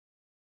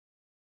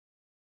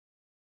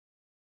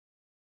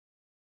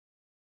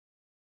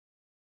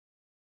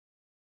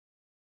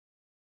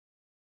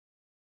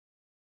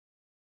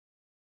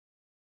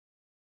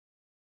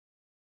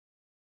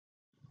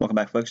Welcome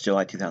back, folks.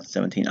 July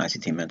 2017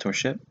 ICT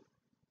Mentorship.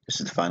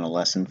 This is the final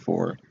lesson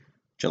for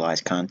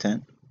July's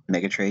content,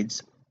 mega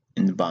trades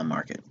in the bond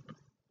market.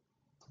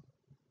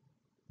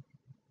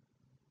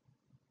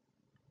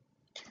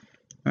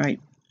 All right,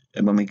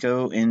 when we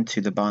go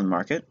into the bond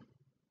market,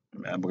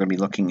 we're going to be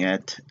looking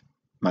at,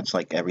 much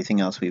like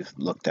everything else we've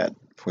looked at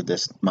for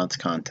this month's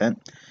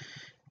content,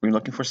 we're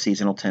looking for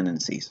seasonal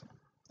tendencies.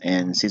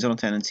 And seasonal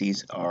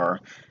tendencies are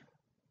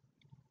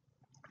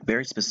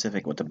very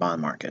specific with the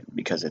bond market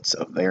because it's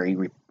a very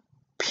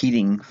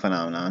repeating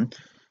phenomenon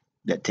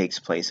that takes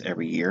place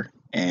every year.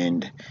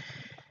 And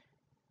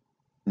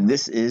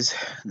this is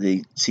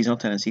the seasonal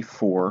tendency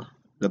for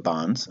the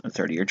bonds,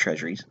 30-year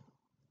treasuries.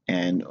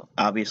 And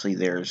obviously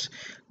there's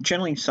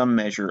generally some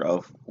measure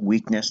of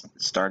weakness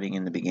starting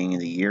in the beginning of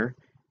the year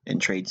and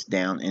trades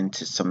down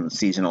into some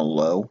seasonal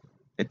low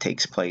that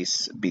takes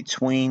place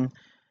between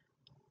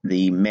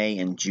the May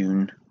and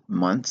June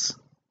months.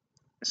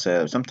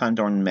 So sometime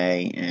during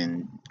May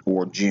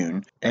or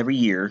June, every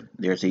year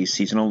there's a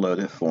seasonal low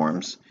that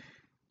forms,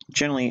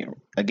 generally,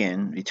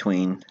 again,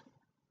 between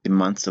the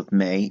months of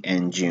May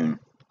and June.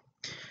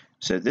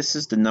 So this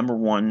is the number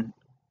one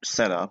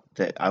setup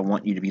that I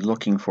want you to be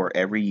looking for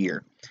every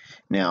year.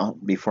 Now,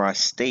 before I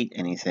state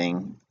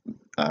anything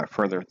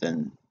further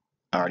than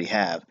I already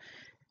have,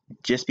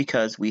 just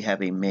because we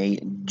have a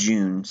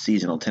May-June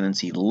seasonal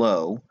tendency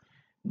low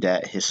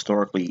that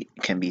historically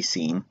can be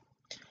seen,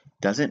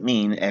 doesn't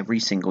mean every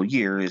single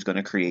year is going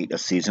to create a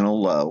seasonal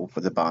low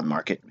for the bond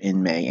market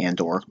in May and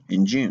or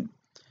in June.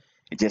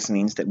 It just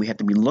means that we have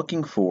to be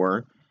looking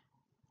for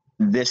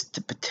this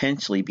to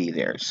potentially be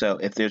there. So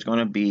if there's going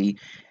to be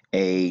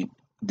a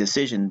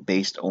decision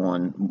based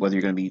on whether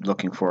you're going to be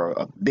looking for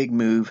a big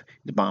move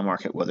in the bond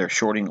market, whether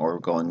shorting or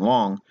going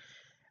long,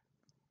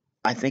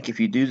 I think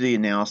if you do the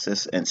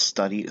analysis and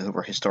study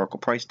over historical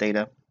price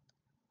data,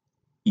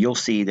 you'll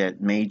see that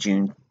May,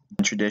 June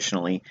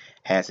traditionally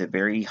has a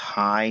very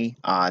high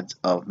odds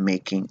of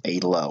making a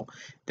low.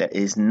 That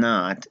is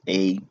not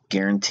a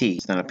guarantee.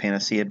 It's not a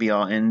panacea, be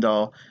all end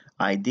all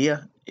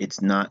idea.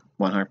 It's not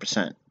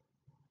 100%.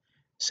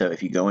 So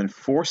if you go in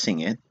forcing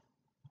it,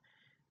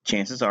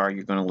 chances are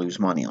you're going to lose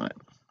money on it.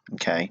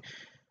 Okay,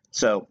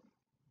 so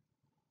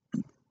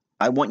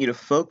I want you to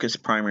focus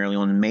primarily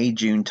on the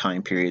May-June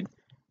time period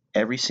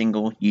every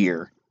single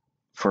year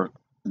for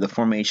the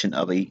formation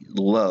of a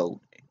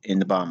low in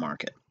the bond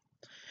market.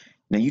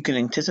 Now you can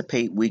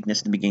anticipate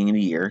weakness at the beginning of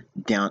the year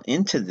down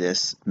into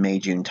this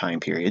May-June time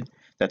period.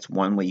 That's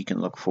one way you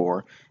can look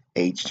for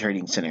a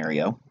trading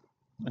scenario.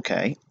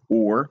 Okay,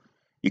 or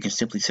you can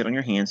simply sit on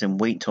your hands and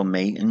wait until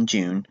May and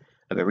June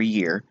of every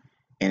year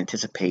and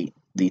anticipate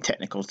the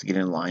technicals to get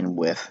in line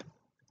with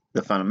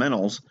the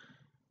fundamentals,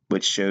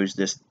 which shows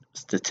this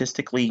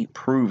statistically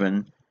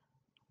proven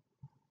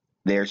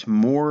there's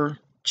more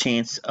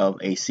chance of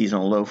a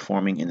seasonal low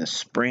forming in the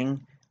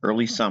spring,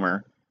 early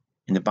summer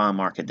in the bond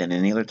market than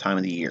any other time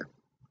of the year.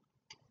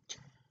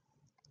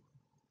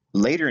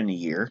 Later in the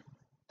year,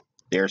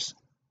 there's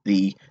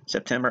the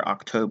September,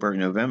 October,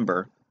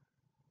 November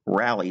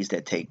rallies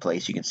that take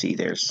place. You can see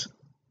there's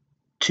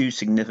two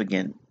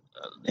significant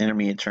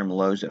intermediate term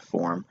lows that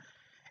form,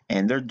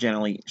 and they're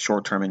generally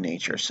short-term in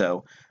nature.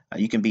 So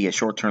you can be a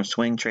short-term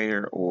swing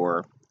trader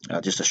or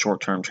just a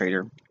short-term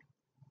trader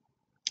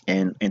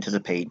and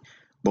anticipate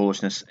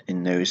bullishness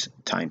in those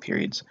time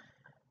periods.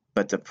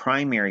 But the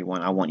primary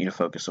one I want you to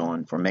focus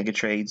on for mega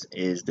trades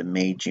is the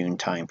May-June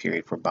time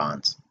period for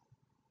bonds.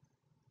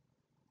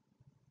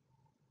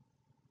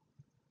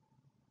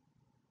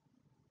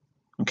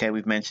 Okay,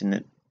 we've mentioned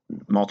it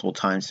multiple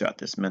times throughout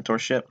this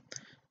mentorship,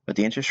 but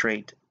the interest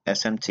rate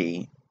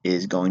SMT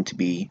is going to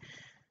be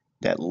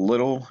that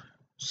little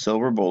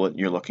silver bullet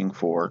you're looking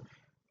for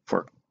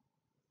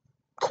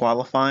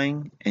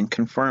qualifying and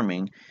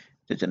confirming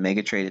that the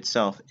mega trade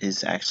itself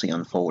is actually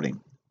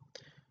unfolding.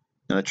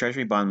 Now, the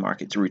Treasury bond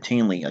market is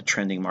routinely a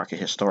trending market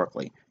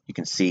historically. You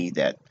can see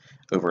that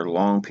over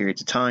long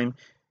periods of time,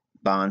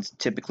 bonds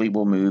typically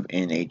will move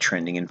in a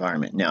trending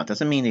environment. Now, it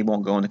doesn't mean they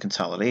won't go into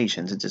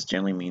consolidations. It just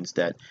generally means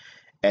that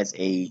as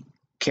a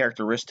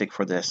characteristic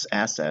for this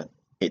asset,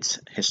 it's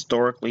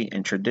historically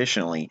and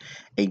traditionally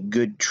a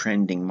good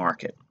trending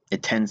market.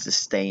 It tends to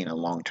stay in a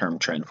long-term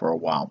trend for a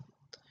while.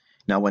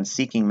 Now, when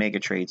seeking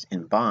mega trades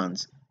in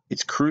bonds,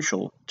 it's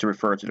crucial to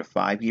refer to the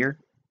 5-year,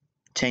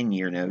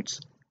 10-year notes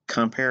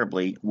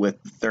comparably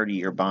with the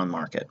 30-year bond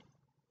market.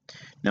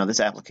 Now, this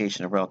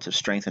application of relative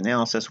strength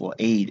analysis will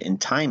aid in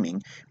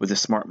timing where the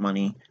smart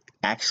money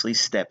actually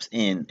steps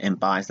in and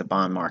buys the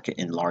bond market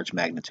in large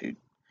magnitude.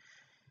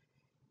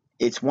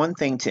 It's one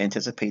thing to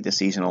anticipate the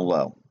seasonal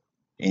low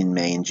in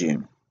May and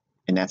June,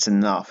 and that's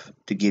enough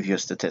to give you a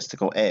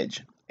statistical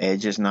edge.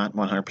 Edge is not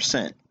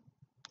 100%.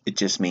 It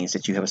just means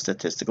that you have a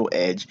statistical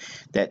edge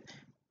that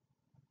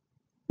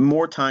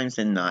more times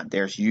than not,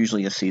 there's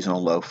usually a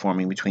seasonal low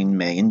forming between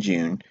May and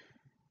June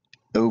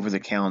over the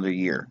calendar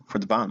year for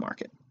the bond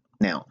market.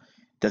 Now,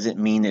 does it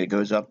mean that it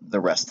goes up the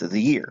rest of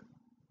the year?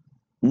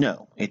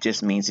 No, it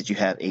just means that you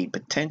have a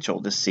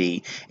potential to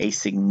see a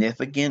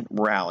significant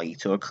rally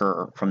to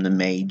occur from the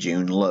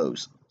May-June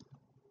lows.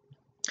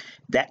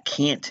 that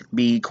can't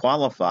be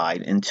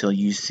qualified until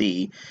you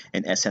see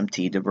an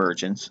SMT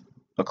divergence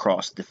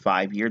across the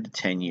 5-year, the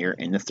 10-year,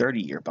 and the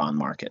 30-year bond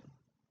market.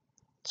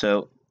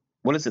 So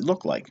what does it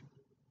look like?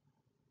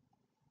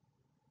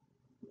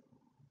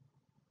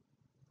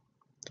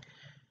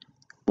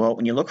 Well,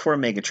 when you look for a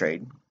mega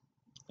trade,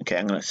 okay,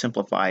 I'm going to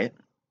simplify it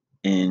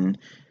in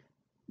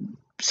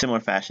similar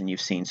fashion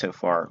you've seen so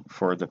far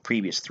for the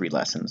previous 3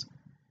 lessons.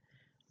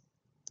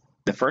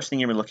 The first thing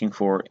you're looking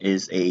for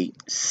is a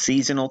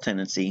seasonal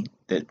tendency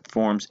that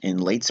forms in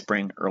late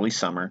spring, early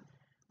summer,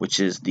 which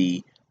is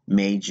the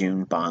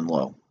May-June bond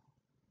low.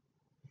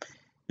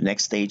 The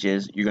next stage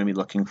is you're going to be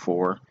looking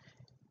for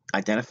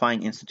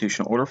identifying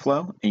institutional order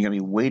flow, and you're going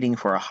to be waiting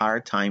for a higher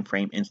time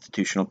frame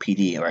institutional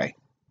PD array.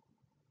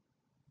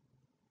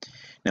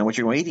 Now what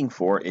you're waiting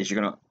for is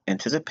you're going to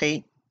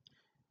anticipate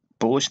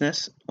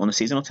bullishness on the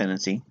seasonal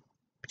tendency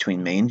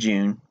between May and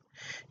June.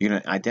 You're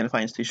going to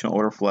identify institutional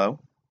order flow.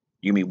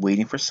 You're going to be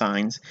waiting for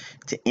signs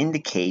to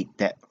indicate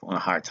that on a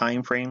higher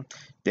time frame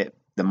that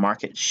the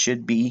market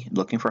should be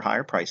looking for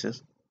higher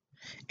prices.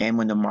 And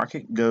when the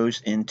market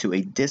goes into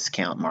a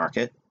discount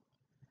market,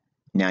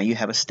 now you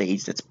have a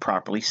stage that's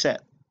properly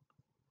set.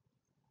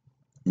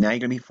 Now you're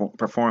going to be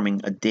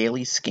performing a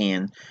daily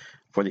scan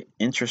for the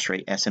interest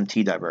rate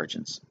SMT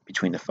divergence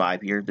between the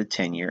 5-year, the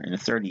 10-year, and the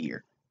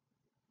 30-year.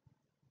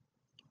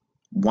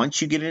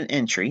 Once you get an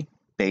entry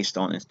based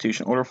on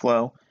institutional order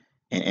flow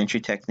and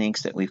entry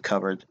techniques that we've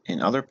covered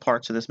in other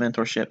parts of this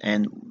mentorship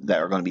and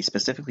that are going to be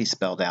specifically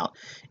spelled out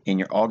in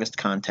your August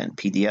content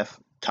PDF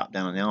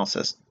top-down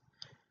analysis,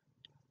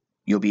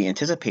 you'll be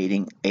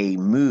anticipating a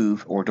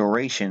move or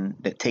duration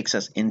that takes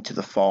us into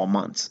the fall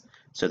months.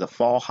 So the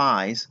fall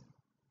highs,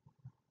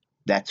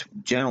 that's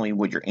generally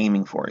what you're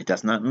aiming for. It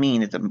does not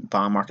mean that the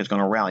bond market is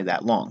going to rally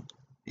that long.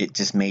 It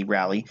just may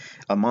rally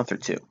a month or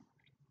two.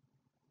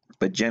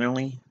 But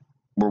generally,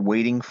 we're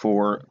waiting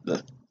for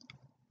the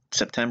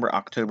September,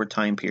 October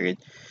time period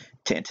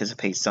to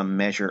anticipate some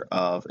measure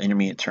of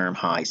intermediate term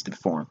highs to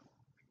form.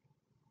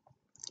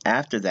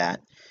 After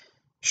that,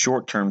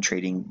 short-term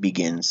trading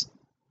begins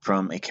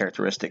from a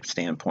characteristic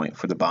standpoint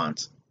for the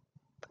bonds.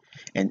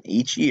 And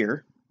each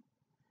year,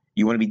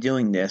 you want to be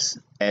doing this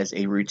as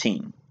a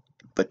routine.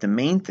 But the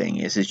main thing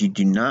is you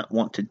do not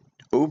want to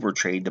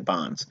overtrade the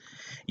bonds.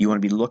 You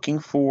want to be looking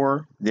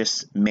for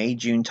this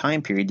May-June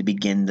time period to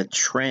begin the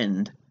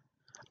trend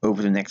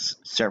over the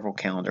next several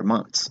calendar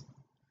months.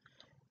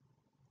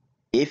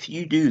 If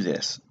you do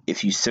this,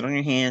 if you sit on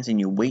your hands and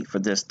you wait for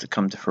this to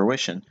come to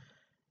fruition,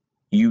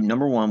 you,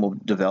 number one, will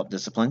develop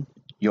discipline.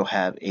 You'll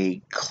have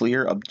a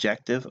clear,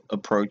 objective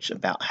approach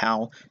about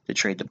how to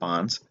trade the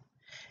bonds.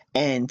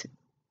 And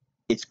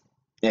it's,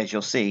 as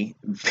you'll see,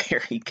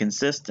 very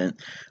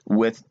consistent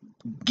with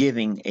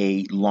giving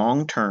a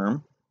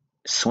long-term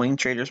swing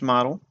traders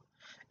model,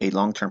 a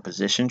long-term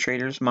position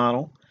traders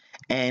model,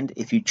 and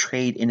if you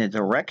trade in a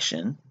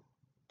direction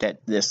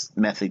that this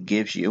method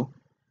gives you,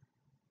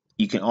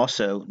 you can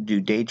also do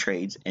day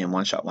trades and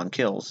one-shot,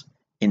 one-kills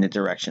in the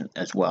direction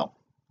as well.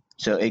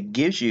 So it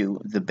gives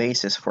you the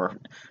basis for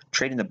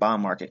trading the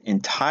bond market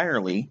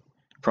entirely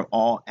from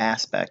all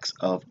aspects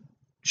of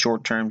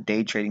short-term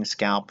day trading,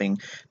 scalping,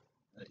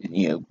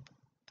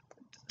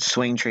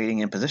 swing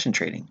trading, and position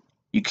trading.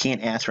 You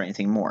can't ask for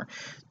anything more.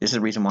 This is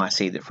the reason why I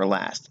saved it for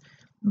last.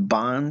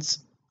 Bonds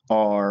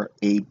are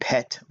a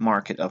pet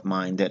market of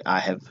mine that I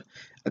have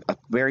a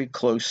very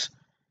close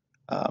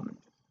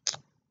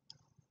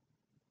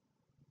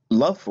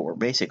love for,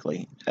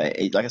 basically.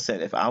 Like I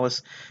said, if I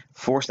was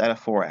forced out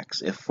of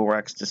Forex, if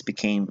Forex just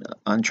became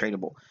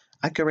untradeable,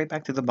 I'd go right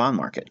back to the bond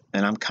market,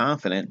 and I'm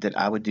confident that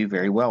I would do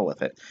very well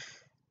with it.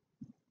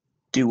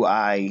 Do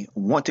I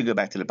want to go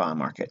back to the bond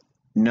market?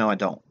 No, I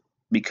don't,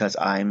 because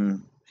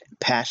I'm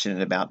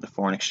passionate about the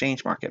foreign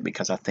exchange market,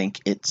 because I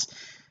think it's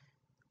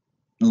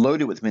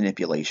loaded with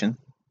manipulation,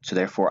 so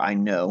therefore I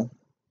know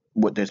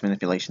what those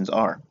manipulations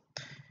are.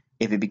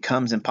 If it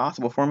becomes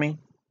impossible for me,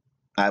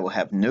 I will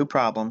have no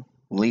problem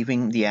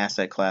leaving the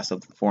asset class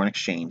of foreign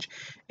exchange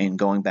and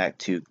going back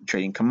to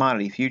trading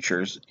commodity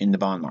futures in the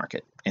bond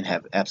market, and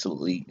have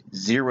absolutely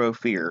zero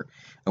fear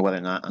of whether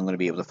or not I'm going to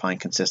be able to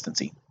find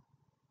consistency.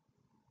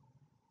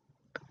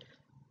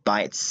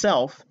 By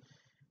itself,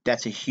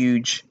 that's a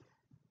huge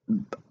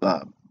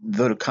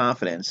vote of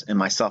confidence in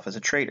myself as a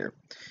trader.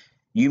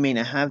 You may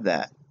not have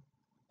that,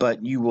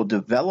 but you will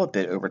develop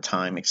it over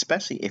time,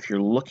 especially if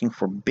you're looking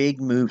for big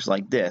moves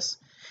like this.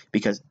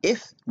 Because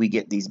if we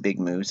get these big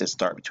moves that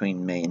start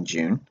between May and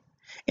June,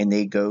 and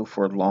they go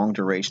for long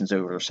durations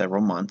over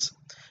several months,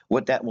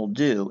 what that will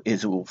do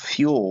is it will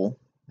fuel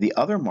the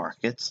other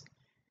markets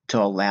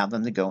to allow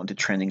them to go into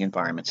trending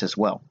environments as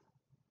well.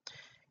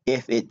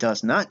 If it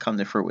does not come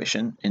to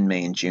fruition in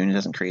May and June, it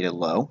doesn't create a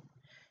low,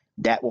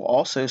 that will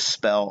also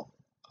spell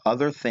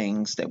other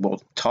things that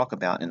we'll talk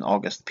about in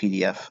August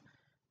PDF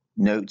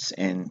notes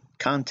and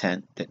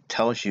content that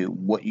tells you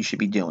what you should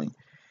be doing.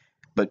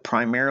 But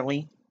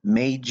primarily,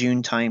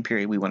 May-June time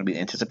period, we want to be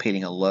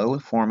anticipating a low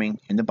forming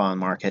in the bond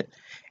market,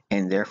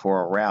 and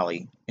therefore a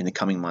rally in the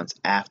coming months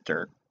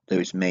after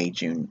those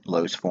May-June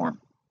lows form.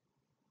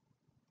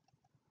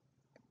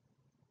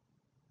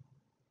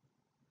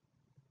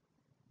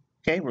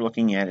 Okay, we're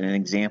looking at an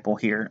example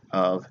here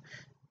of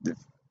the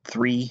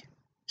 3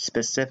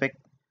 specific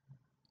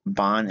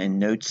bond and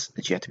notes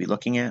that you have to be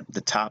looking at.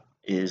 The top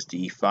is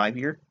the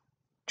 5-year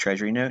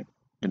Treasury note,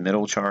 the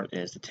middle chart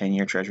is the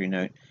 10-year Treasury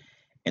note,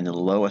 and the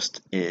lowest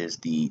is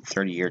the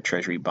 30-year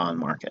Treasury bond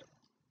market.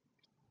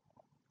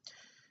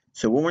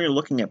 So when we're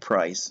looking at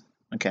price,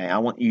 okay, I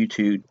want you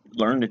to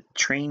learn to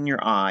train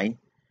your eye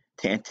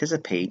to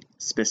anticipate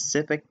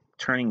specific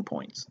turning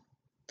points.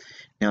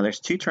 Now,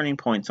 there's 2 turning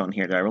points on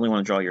here that I really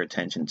want to draw your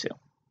attention to.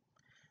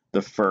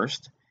 The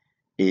first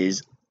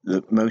is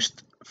the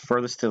most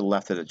furthest to the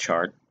left of the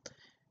chart.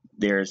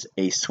 There's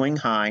a swing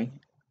high,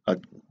 a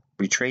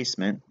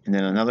retracement, and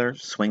then another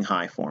swing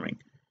high forming.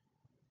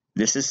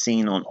 This is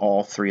seen on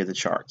all 3 of the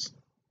charts.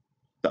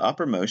 The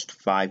uppermost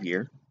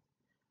 5-year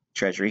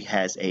Treasury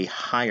has a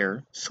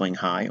higher swing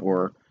high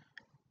or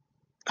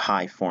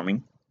high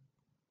forming,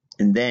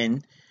 and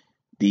then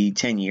the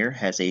 10-year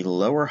has a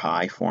lower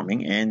high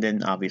forming, and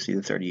then obviously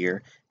the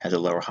 30-year has a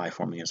lower high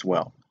forming as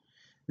well.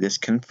 This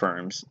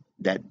confirms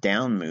that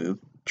down move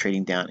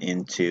trading down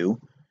into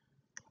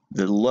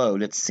the low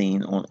that's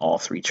seen on all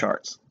 3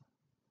 charts.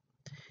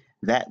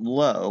 That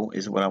low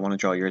is what I want to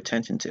draw your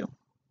attention to.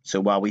 So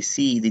while we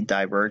see the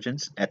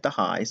divergence at the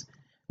highs,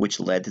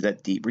 which led to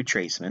that deep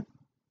retracement,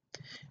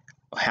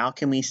 how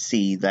can we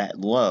see that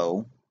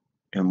low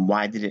and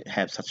why did it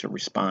have such a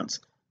response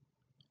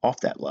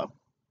off that low?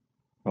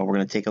 Well, we're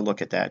going to take a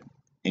look at that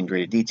in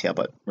greater detail,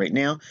 but right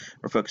now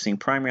we're focusing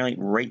primarily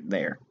right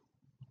there.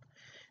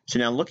 So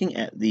now looking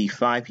at the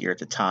 5-year at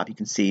the top, you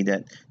can see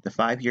that the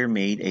 5-year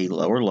made a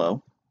lower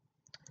low,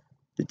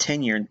 the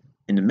 10-year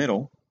in the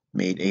middle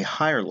made a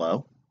higher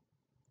low,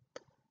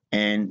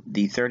 and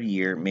the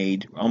 30-year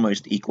made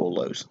almost equal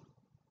lows.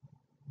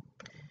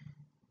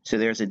 So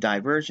there's a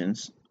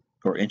divergence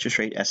or interest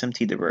rate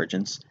SMT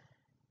divergence,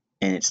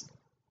 and it's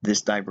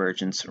this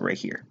divergence right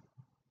here.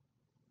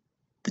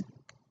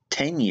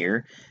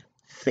 10-year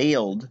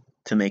failed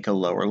to make a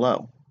lower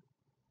low,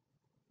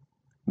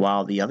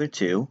 while the other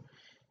 2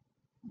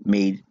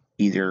 made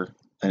either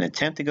an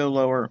attempt to go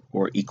lower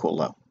or equal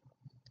low.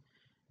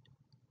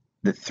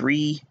 The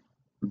 3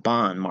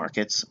 bond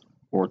markets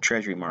or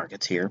Treasury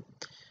markets here,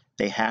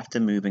 they have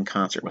to move in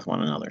concert with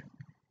one another.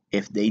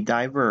 If they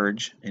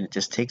diverge, and it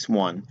just takes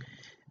one,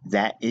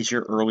 that is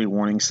your early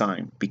warning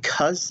sign.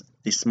 Because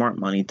the smart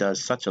money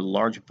does such a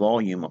large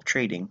volume of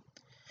trading,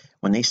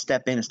 when they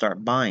step in and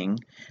start buying,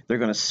 they're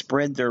going to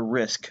spread their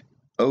risk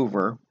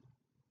over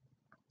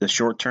the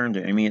short term,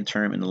 the intermediate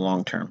term, and the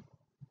long term.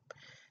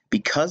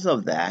 Because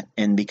of that,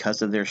 and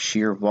because of their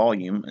sheer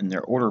volume and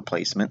their order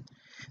placement,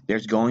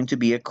 there's going to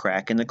be a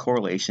crack in the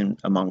correlation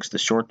amongst the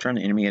short term,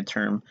 the intermediate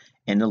term,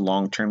 and the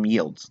long term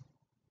yields.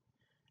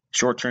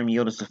 Short term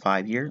yield is the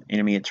 5-year,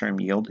 intermediate term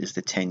yield is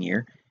the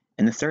 10-year,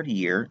 and the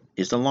 30-year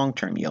is the long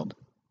term yield.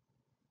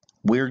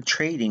 We're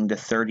trading the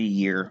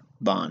 30-year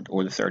bond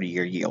or the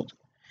 30-year yield,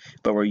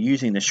 but we're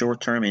using the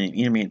short-term and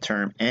intermediate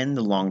term and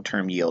the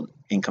long-term yield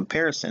in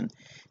comparison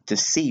to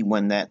see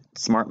when that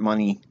smart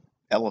money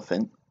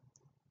elephant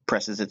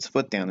presses its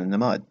foot down in the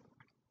mud.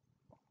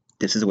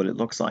 This is what it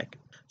looks like.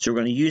 So we're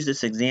going to use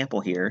this example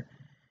here,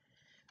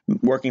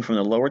 working from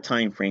the lower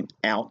time frame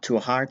out to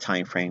a higher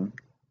time frame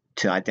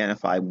to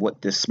identify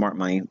what this smart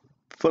money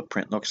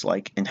footprint looks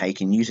like and how you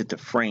can use it to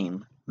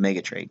frame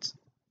mega trades.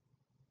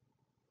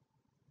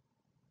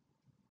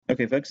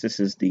 Okay, folks, this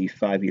is the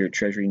 5-year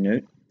Treasury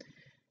note.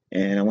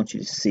 And I want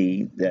you to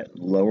see that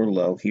lower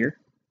low here,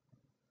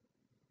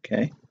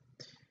 okay?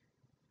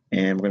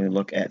 And we're going to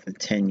look at the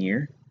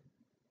 10-year.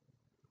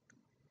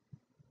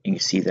 You can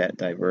see that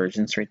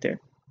divergence right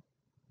there.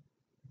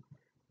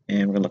 And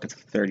we're going to look at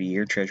the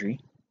 30-year Treasury.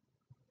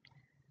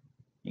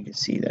 You can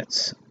see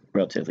that's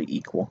relatively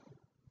equal,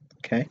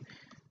 okay?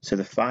 So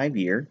the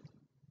 5-year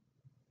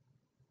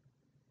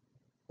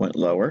went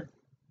lower,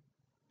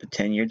 the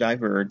 10-year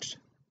diverged,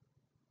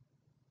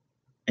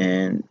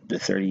 and the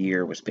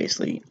 30-year was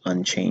basically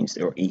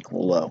unchanged or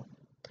equal low.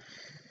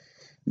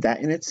 That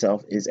in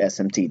itself is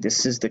SMT.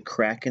 This is the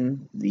crack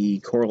in the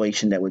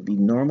correlation that would be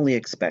normally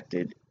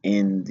expected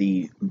in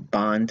the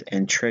bond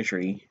and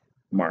Treasury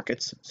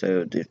markets.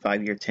 So the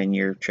 5-year,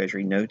 10-year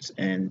Treasury notes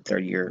and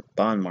 30-year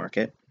bond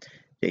market,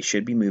 they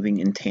should be moving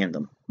in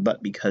tandem.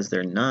 But because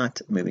they're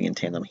not moving in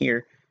tandem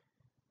here,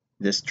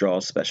 this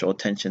draws special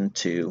attention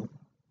to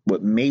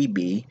what may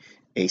be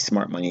a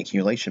smart money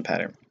accumulation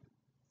pattern.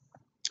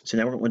 So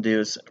now what we're going to do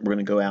is we're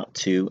going to go out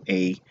to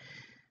a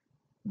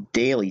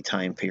daily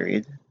time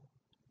period.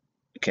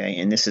 Okay,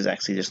 and this is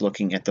actually just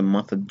looking at the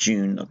month of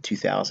June of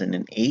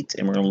 2008,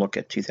 and we're going to look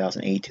at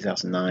 2008,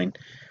 2009,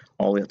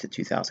 all the way up to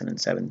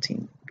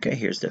 2017. Okay,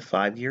 here's the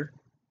 5-year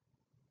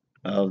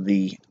of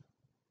the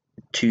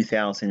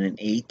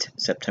 2008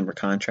 September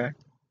contract.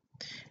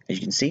 As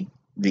you can see,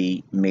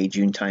 the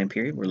May-June time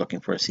period, we're looking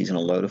for a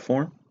seasonal low to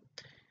form,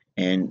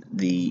 and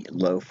the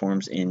low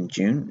forms in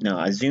June. Now,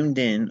 I zoomed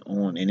in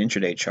on an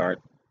intraday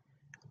chart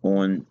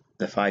on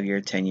the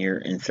 5-year,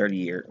 10-year, and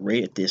 30-year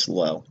right at this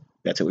low.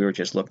 That's what we were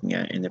just looking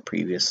at in the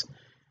previous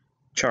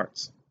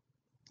charts.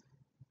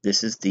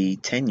 This is the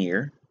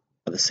 10-year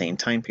of the same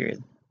time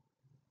period.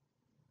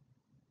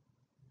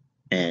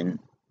 And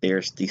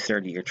there's the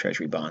 30-year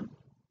Treasury bond.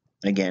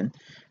 Again,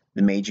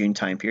 the May-June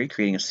time period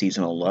creating a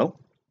seasonal low.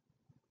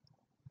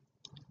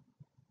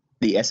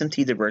 The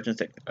SMT divergence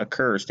that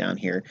occurs down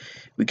here,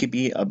 we could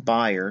be a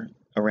buyer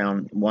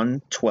around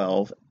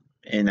 112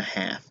 and a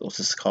half. Let's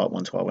just call it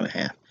 112 and a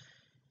half.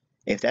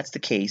 If that's the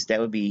case, that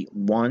would be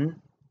 1,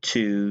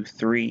 2,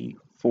 3,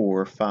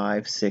 4,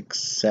 5,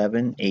 6,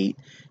 7, 8,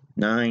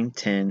 9,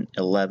 10,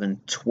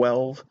 11,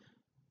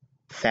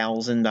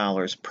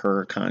 $12,000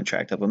 per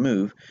contract of a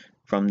move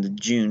from the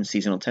June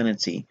seasonal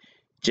tendency,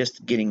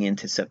 just getting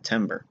into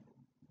September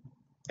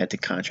at the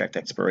contract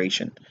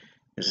expiration.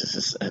 This is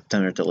a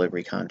September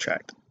delivery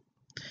contract.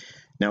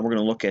 Now we're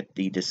going to look at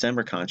the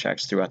December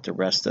contracts throughout the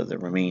rest of the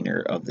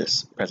remainder of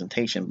this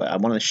presentation, but I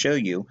want to show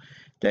you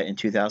that in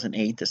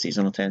 2008 the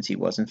seasonal tendency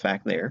was in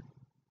fact there,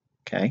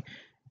 okay,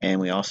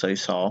 and we also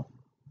saw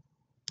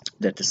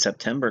that the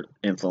September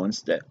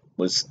influence that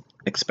was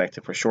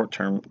expected for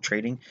short-term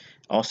trading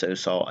also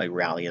saw a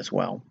rally as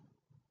well.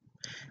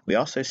 We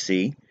also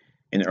see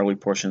in the early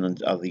portion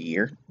of the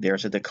year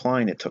there's a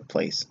decline that took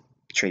place,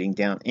 trading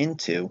down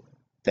into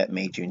that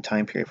May-June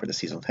time period for the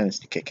seasonal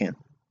tendency to kick in.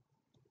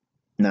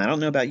 Now I don't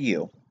know about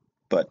you,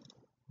 but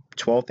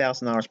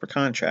 $12,000 per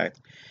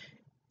contract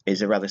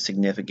is a rather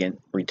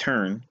significant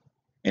return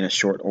in a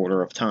short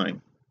order of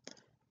time.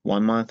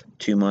 1 month,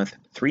 2 month,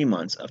 3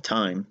 months of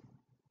time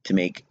to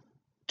make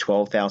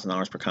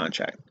 $12,000 per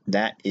contract.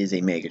 That is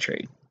a mega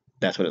trade.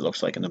 That's what it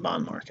looks like in the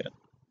bond market.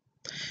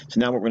 So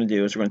now what we're going to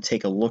do is we're going to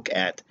take a look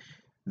at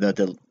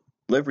the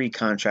delivery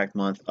contract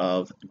month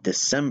of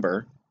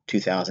December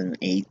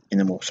 2008, and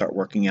then we'll start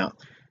working out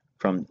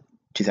from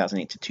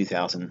 2008 to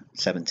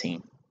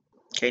 2017.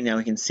 Okay, now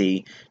we can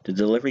see the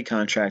delivery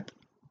contract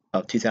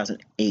of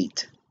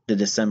 2008, the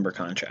December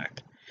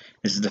contract.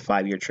 This is the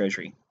 5-year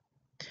Treasury.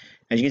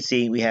 As you can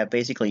see, we have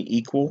basically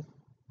equal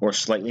or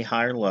slightly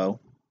higher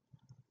low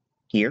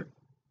here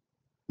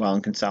while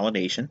in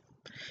consolidation.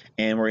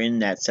 And we're in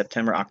that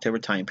September-October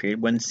time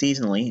period when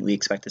seasonally we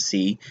expect to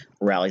see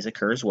rallies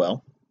occur as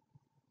well.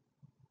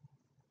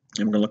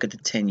 And we're going to look at the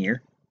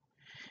 10-year.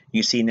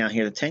 You see now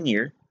here the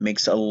 10-year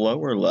makes a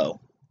lower low.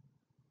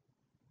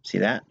 See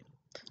that?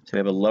 So we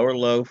have a lower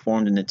low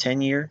formed in the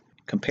 10-year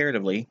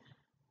comparatively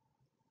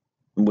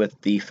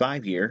with the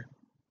 5-year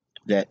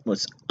that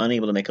was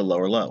unable to make a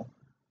lower low.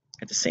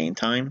 At the same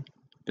time,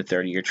 the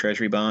 30-year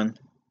Treasury bond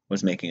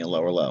was making a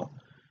lower low.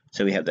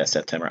 So we have that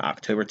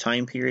September-October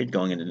time period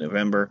going into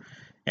November,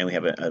 and we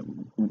have a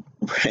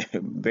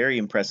very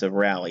impressive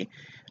rally.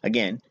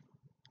 Again,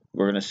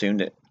 we're going to assume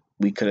that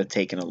we could have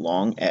taken a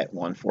long at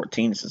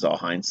 114. This is all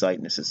hindsight,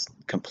 and this is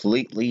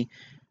completely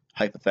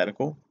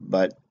hypothetical,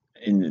 but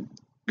in the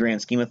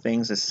grand scheme of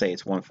things, let's say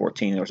it's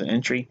 114. There was an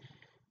entry.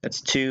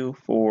 That's 2,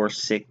 4,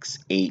 6,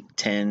 8,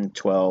 10,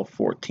 12,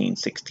 14,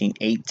 16,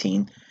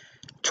 18,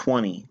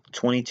 20,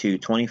 22,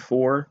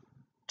 24,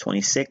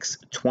 26,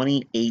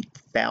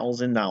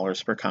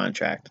 $28,000 per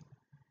contract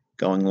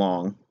going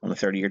long on the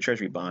 30-year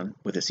Treasury bond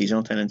with a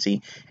seasonal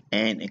tendency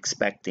and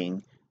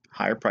expecting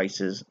higher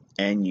prices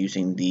and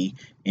using the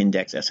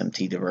index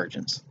SMT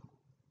divergence.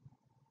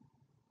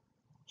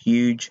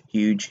 Huge,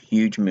 huge,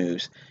 huge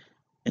moves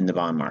in the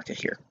bond market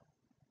here.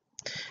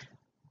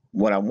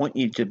 What I want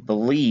you to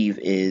believe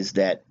is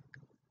that,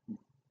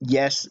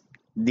 yes,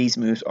 these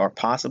moves are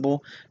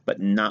possible,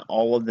 but not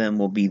all of them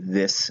will be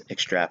this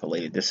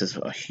extrapolated. This is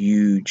a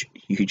huge,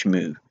 huge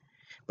move.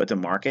 But the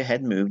market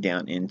had moved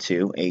down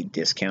into a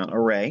discount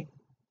array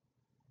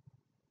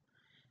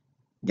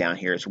down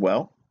here as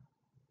well.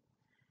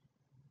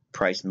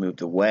 Price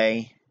moved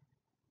away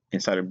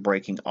and started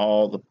breaking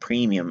all the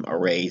premium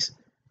arrays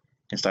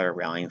and started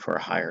rallying for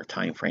a higher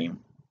time frame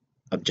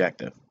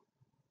objective.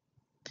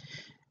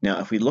 Now,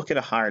 if we look at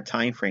a higher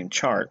time frame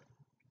chart,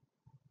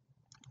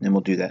 and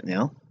we'll do that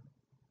now.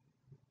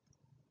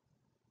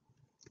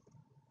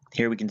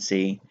 Here we can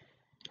see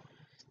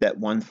that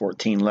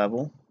 114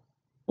 level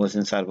was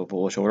inside of a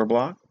bullish order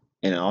block,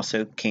 and it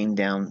also came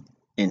down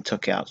and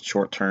took out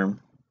short-term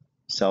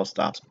sell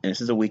stops. And this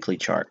is a weekly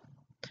chart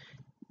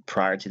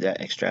prior to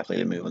that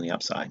extrapolated move on the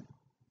upside.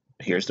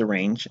 Here's the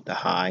range, the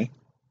high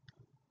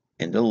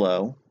and the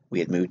low. We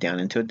had moved down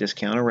into a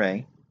discount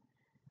array,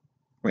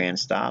 ran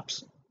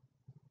stops,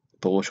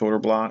 bullish order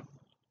block,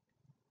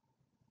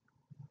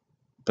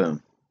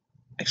 boom,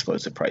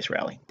 explosive price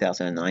rally.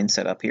 2009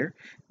 set up here,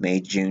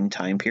 May-June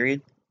time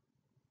period.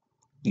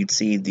 You'd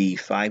see the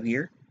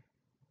 5-year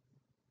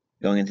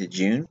going into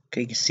June.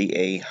 Okay, you can see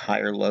a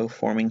higher low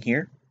forming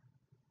here.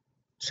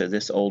 So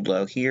this old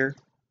low here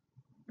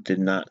did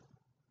not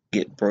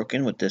get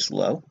broken with this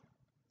low.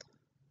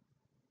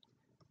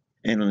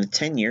 And on the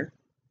 10-year,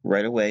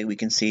 right away we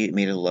can see it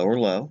made a lower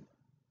low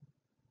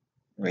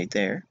right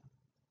there.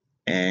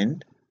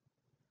 And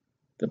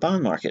the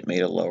bond market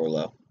made a lower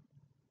low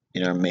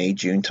in our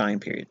May-June time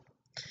period.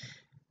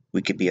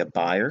 We could be a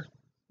buyer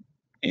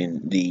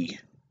in the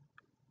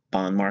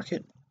bond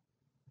market.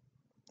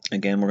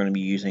 Again, we're going to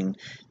be using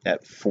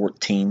that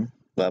 14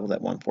 level,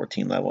 that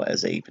 114 level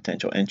as a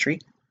potential entry.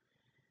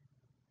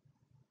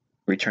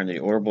 return to the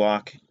order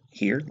block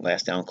here,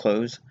 last down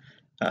close.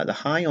 The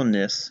high on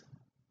this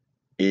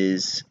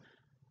is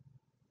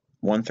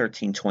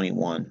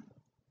 113.21,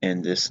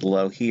 and this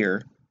low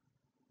here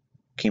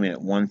came in at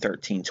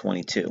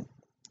 113.22.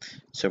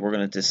 So we're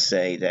going to just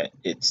say that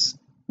it's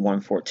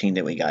 114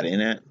 that we got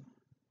in at.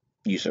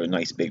 Use a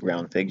nice big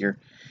round figure.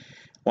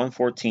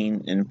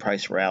 114, and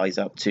price rallies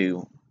up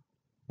to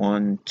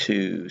 1,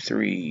 2,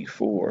 3,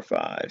 4,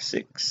 5,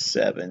 6,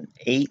 7,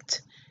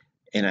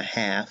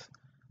 8.5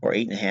 or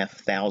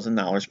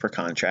 $8,500 per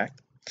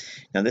contract.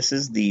 Now this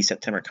is the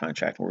September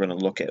contract. We're going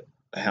to look at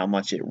how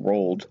much it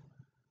rolled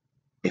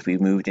if we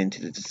moved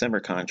into the December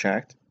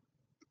contract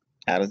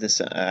out of the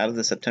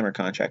September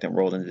contract and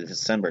rolled into the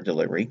December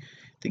delivery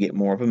to get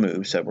more of a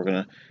move. So we're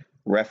going to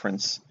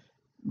reference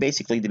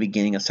basically the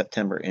beginning of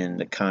September in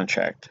the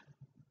contract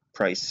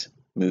price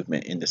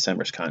movement in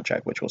December's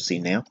contract, which we'll see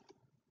now.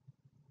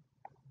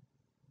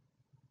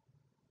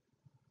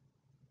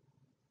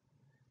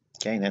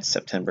 Okay, and that's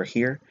September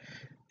here,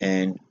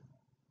 and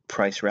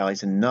price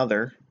rallies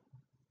another,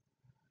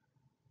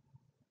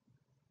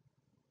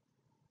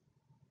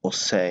 we'll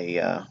say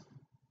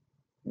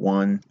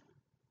 1,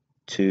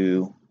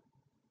 2,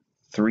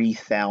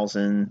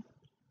 3,000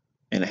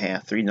 and a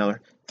half,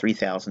 another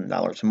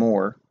 $3,000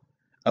 more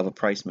of a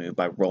price move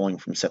by rolling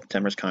from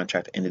September's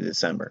contract into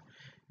December.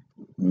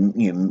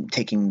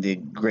 Taking the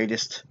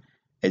greatest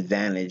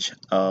advantage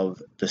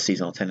of the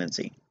seasonal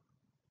tendency.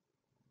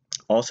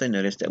 Also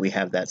notice that we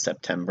have that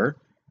September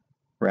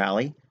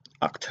rally,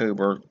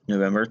 October,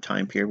 November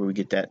time period where we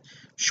get that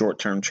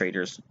short-term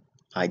traders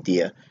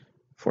idea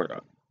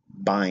for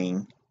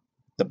buying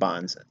the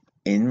bonds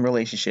in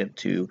relationship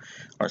to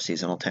our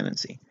seasonal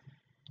tendency.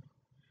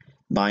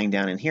 Buying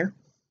down in here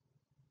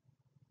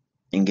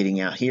and getting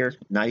out here,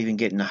 not even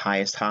getting the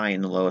highest high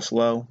and the lowest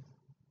low.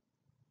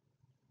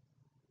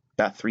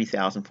 About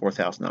 $3,000,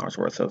 $4,000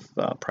 worth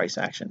of price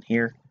action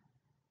here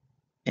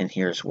and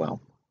here as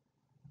well.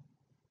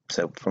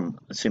 So from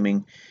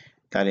assuming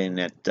got in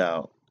at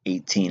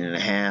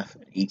 18.5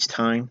 each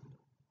time,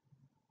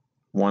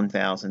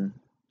 1,000,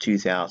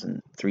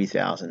 2,000,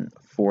 3,000,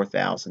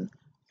 4,000,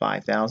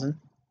 5,000,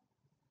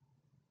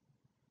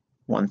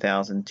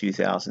 1,000,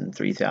 2,000,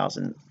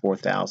 3,000,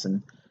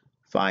 4,000,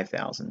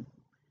 5,000.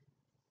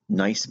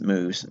 Nice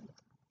moves.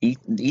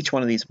 Each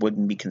one of these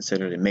wouldn't be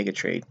considered a mega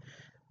trade,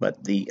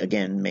 but the,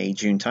 again,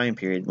 May-June time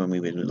period when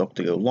we would look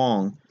to go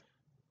long,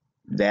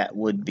 that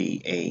would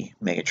be a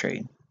mega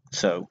trade.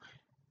 So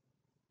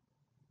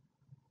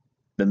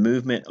the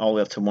movement all the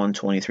way up to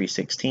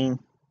 123.16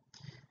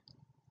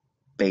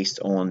 based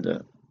on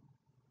the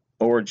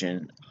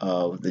origin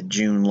of the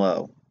June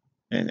low.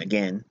 And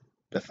again,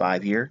 the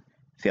 5-year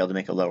failed to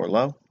make a lower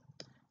low.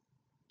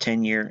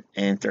 10-year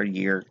and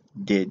 30-year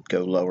did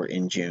go lower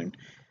in June,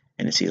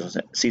 and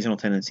the seasonal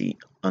tendency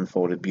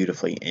unfolded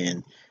beautifully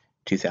in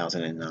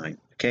 2009.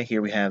 Okay,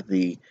 here we have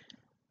the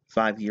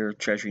 5-year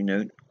Treasury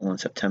note on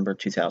September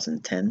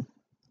 2010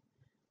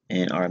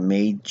 and our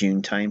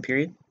May-June time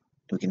period.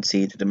 We can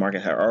see that the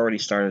market had already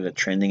started a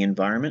trending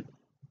environment.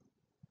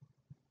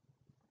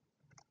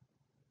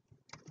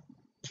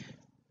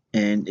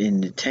 And in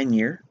the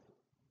 10-year,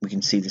 we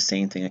can see the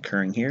same thing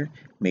occurring here,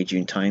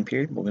 May-June time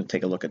period. We're going to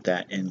take a look at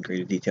that in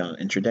greater detail on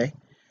intraday.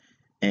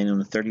 And on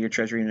the 30-year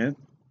Treasury note,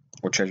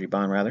 or Treasury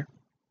bond rather,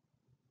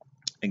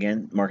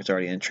 again, market's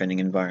already in a trending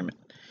environment.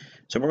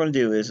 So what we're going to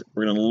do is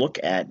we're going to look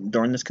at,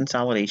 during this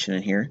consolidation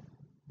in here,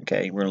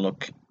 okay, we're going to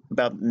look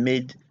about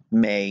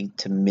mid-May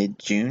to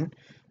mid-June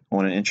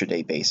on an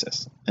intraday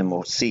basis, and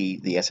we'll see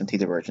the S&T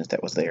divergence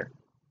that was there.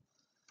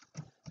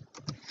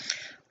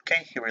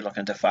 Okay, here we're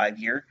looking at the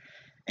 5-year,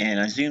 and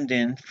I zoomed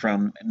in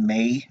from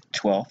May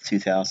 12th,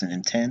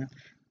 2010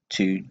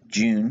 to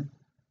June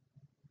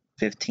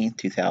 15th,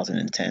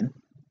 2010.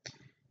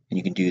 And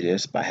you can do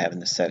this by having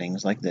the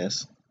settings like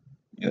this.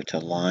 You go to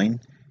line,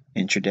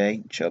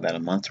 intraday, show about a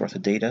month's worth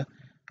of data,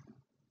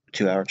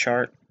 2-hour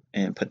chart,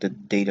 and put the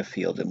data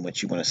field in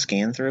which you want to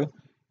scan through.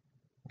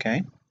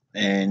 Okay,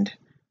 and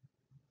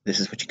this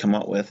is what you come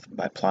up with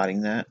by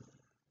plotting that.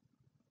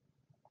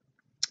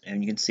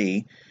 And you can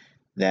see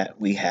that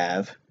we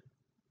have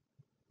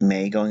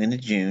May going into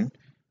June.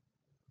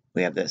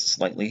 We have that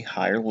slightly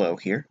higher low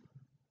here.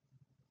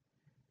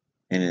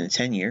 And in the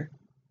 10-year,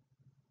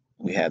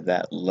 we have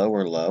that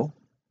lower low.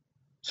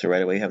 So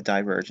right away we have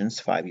divergence,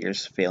 5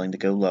 years failing to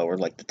go lower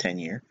like the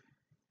 10-year.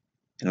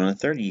 And on the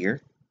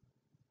 30-year,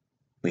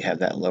 we have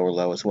that lower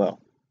low as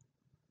well.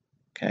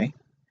 Okay.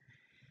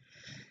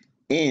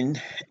 In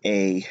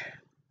a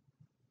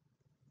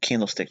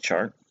candlestick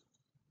chart,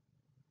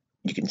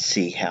 you can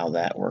see how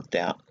that worked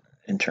out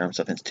in terms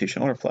of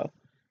institutional order flow.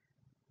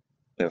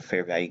 We have a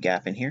fair value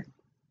gap in here.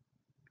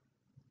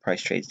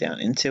 Price trades down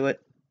into it.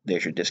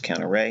 There's your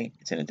discount array.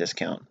 It's in a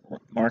discount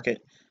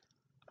market.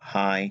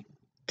 High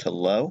to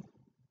low.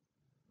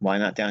 Why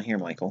not down here,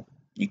 Michael?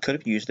 You could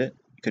have used it.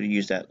 You could have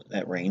used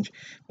that range,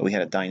 but we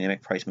had a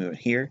dynamic price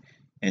movement here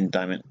and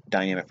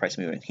dynamic price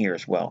movement here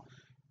as well.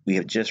 We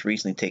have just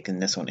recently taken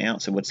this one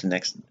out, so what's the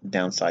next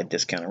downside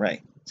discount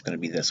array? It's going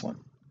to be this one.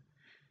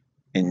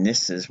 And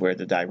this is where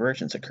the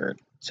divergence occurred.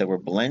 So we're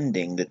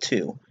blending the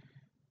two.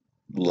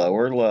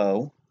 Lower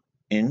low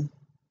in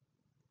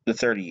the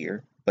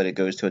 30-year, but it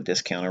goes to a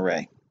discount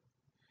array.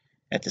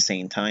 At the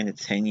same time, the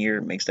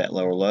 10-year makes that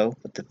lower low,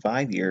 but the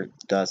 5-year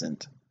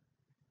doesn't.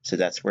 So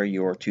that's where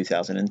your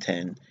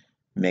 2010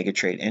 mega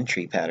trade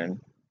entry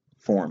pattern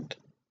formed.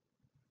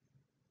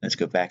 Let's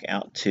go back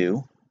out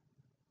to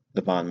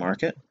the bond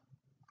market,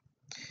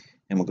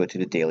 and we'll go to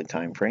the daily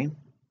time frame.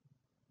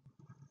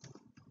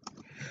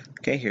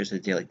 Okay, here's the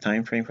daily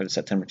time frame for the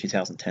September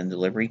 2010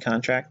 delivery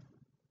contract.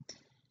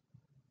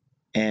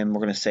 And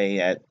we're going to say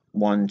at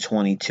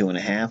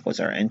 122.5 was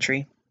our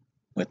entry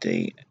with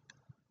the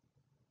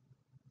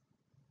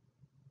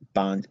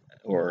bond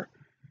or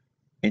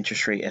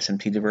interest rate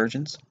SMT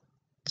divergence.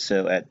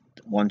 So at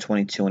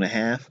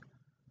 122.5,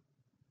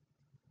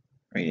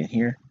 right in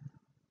here,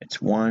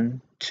 it's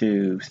 1,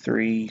 2,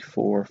 3,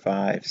 4,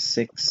 5,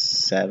 6,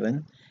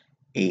 7,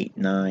 8,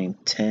 9,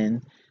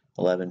 10,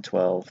 11,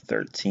 12,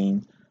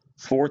 13,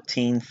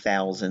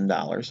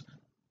 $14,000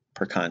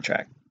 per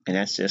contract. And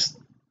that's just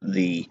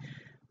the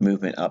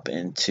movement up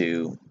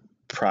into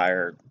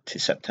prior to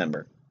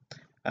September.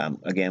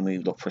 Again, we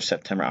look for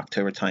September,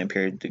 October time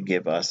period to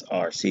give us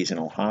our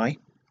seasonal high,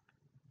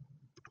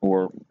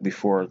 or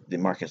before the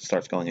market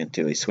starts going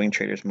into a swing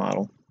traders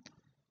model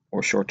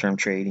or short-term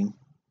trading.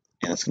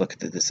 And let's look at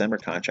the December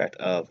contract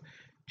of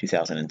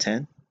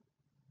 2010.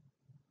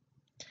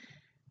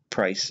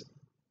 Price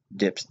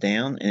dips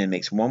down and it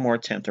makes one more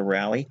attempt to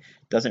rally.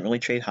 Doesn't really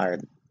trade higher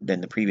than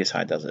the previous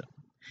high, does it?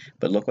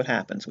 But look what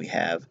happens. We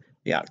have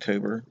the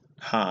October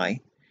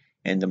high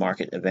and the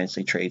market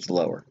eventually trades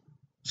lower.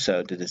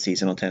 So did the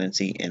seasonal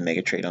tendency and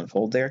mega trade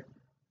unfold there?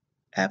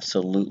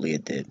 Absolutely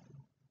it did.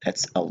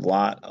 That's a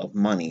lot of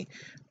money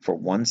for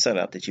one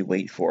setup that you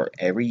wait for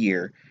every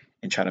year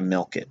and try to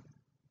milk it.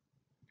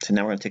 So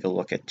now we're going to take a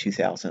look at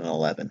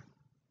 2011.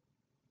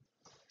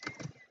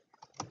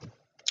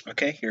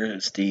 Okay,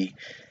 here's the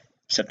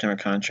September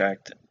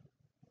contract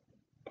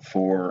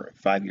for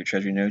 5-year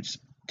Treasury notes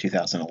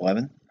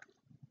 2011.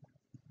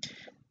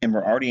 And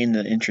we're already in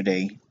the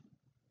intraday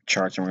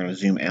charts, and we're going to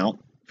zoom out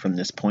from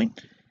this point.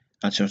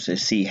 I just want to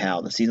see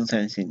how the seasonal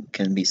tendency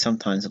can be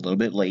sometimes a little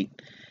bit late.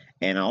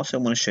 And I also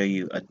want to show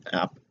you an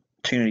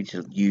opportunity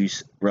to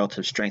use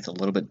relative strength a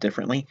little bit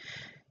differently.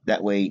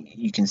 That way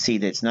you can see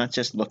that it's not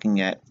just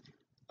looking at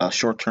a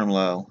short-term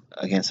low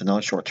against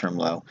another short-term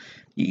low.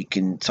 You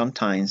can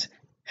sometimes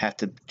have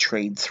to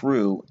trade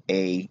through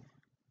a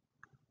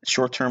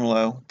short-term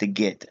low to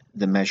get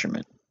the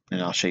measurement.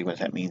 And I'll show you what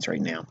that means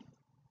right now.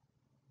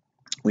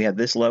 We have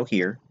this low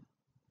here,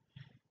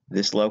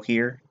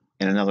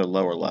 and another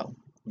lower low.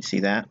 You see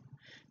that?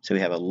 So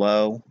we have a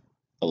low,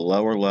 a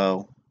lower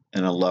low,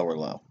 and a lower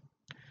low.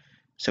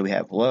 So we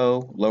have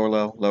low, lower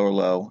low, lower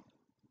low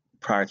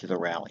prior to the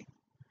rally.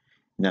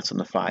 And that's on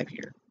the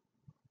 5-year.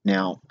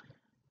 Now,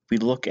 if we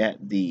look at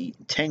the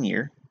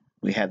 10-year,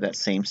 we have that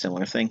same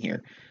similar thing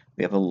here.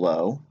 We have a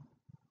low,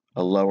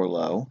 a lower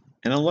low,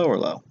 and a lower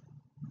low.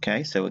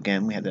 Okay, so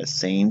again, we have that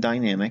same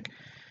dynamic.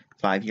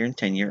 5-year and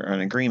 10-year are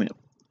in agreement.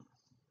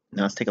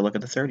 Now let's take a look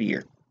at the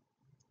 30-year.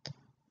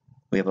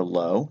 We have a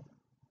low,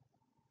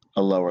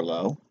 a lower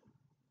low,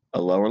 a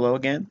lower low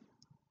again.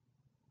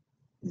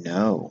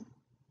 No,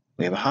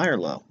 we have a higher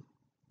low.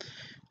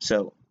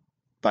 So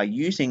by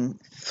using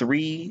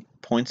 3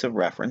 points of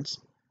reference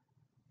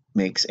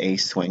makes a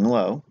swing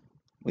low.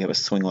 We have a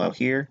swing low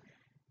here,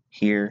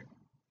 here,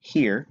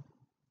 here,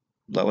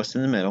 lowest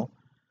in the middle,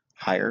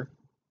 higher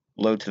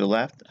low to the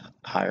left,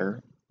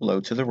 higher low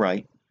to the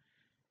right.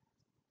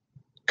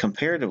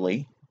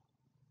 Comparatively,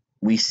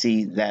 we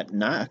see that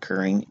not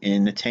occurring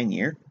in the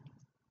 10-year,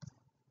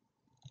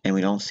 and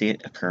we don't see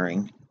it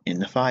occurring in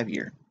the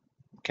 5-year.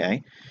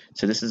 Okay,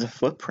 so this is a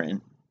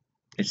footprint.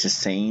 It's the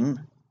same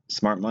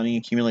smart money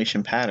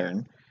accumulation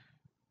pattern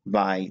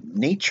by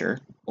nature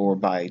or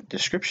by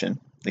description,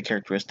 the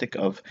characteristic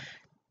of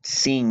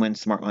seeing when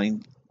smart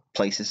money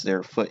places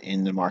their foot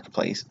in the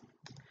marketplace.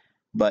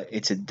 But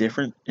it's a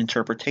different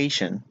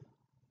interpretation,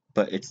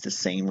 but it's the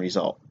same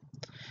result.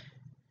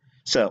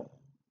 So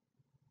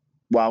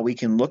while we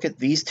can look at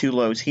these two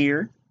lows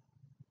here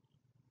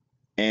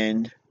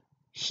and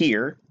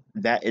here,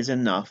 that is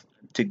enough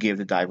to give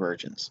the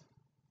divergence.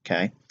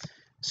 Okay,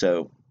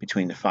 so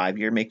between the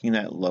 5-year making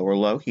that lower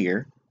low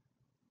here,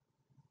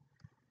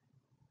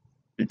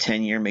 the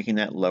 10-year making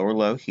that lower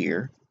low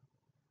here,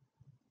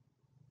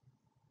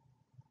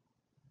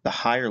 the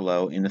higher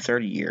low in the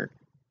 30-year,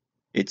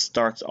 it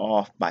starts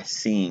off by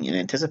seeing and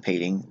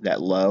anticipating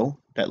that low,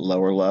 that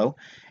lower low,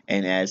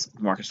 and as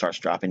the market starts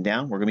dropping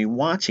down, we're going to be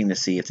watching to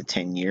see if the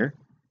 10-year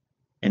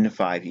and the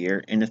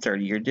 5-year and the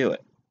 30-year do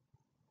it.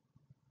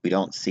 We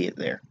don't see it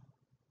there.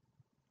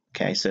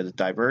 Okay, so the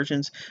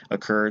divergence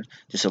occurred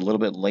just a little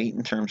bit late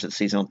in terms of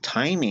seasonal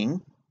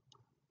timing,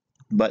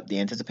 but the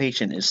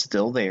anticipation is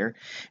still there,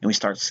 and we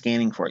start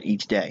scanning for it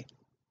each day.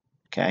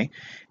 Okay,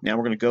 now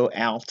we're going to go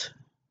out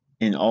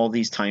in all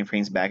these time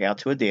frames back out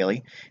to a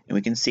daily, and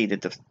we can see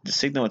that the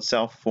signal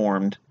itself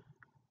formed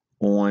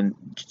on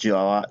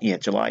July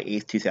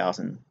 8th,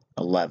 2011.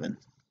 2011.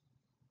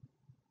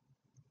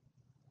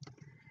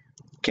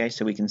 Okay,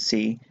 so we can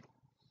see,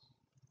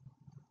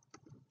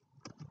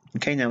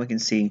 okay, now we can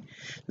see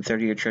the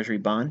 30-year Treasury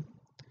bond,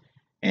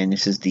 and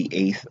this is the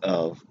 8th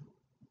of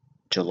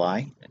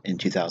July in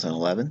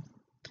 2011.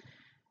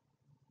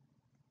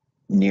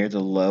 Near the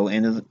low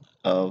end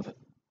of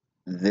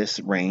this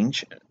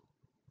range,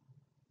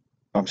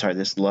 I'm sorry,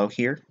 this low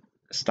here,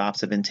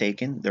 stops have been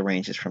taken. The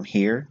range is from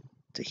here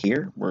to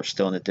here. We're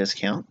still in a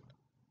discount.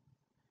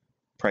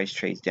 Price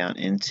trades down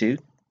into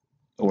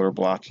order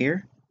block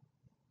here,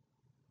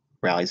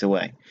 rallies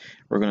away.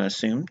 We're going to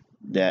assume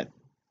that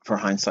for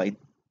hindsight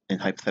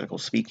and hypothetical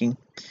speaking,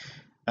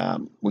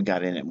 we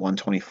got in at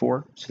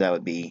 124, so that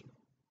would be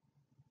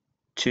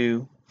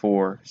 2,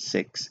 4,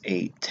 6,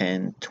 8,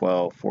 10,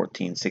 12,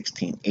 14,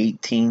 16,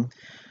 18,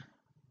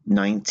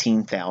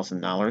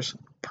 $19,000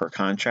 per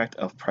contract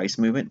of price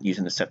movement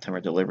using the September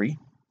delivery.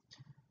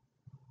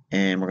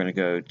 And we're going to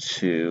go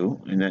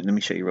to, and let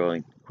me show you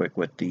really quick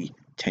what the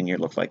 10-year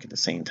looked like at the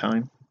same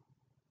time.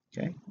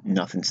 Okay,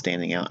 nothing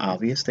standing out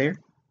obvious there.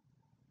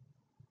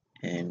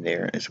 And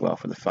there as well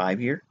for the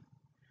 5-year.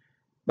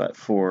 But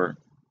for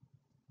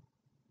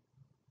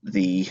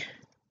the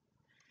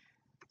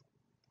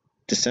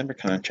December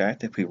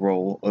contract, if we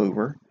roll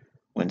over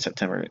when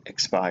September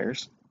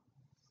expires,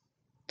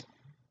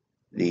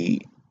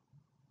 the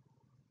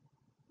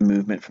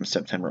movement from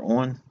September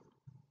on,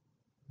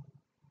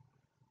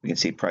 we can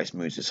see price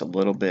moves just a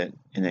little bit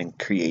and then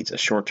creates a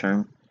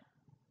short-term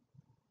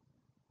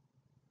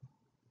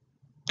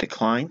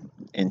decline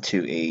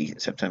into a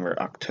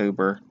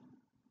September-October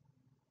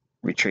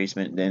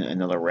retracement, then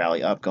another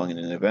rally up going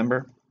into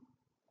November.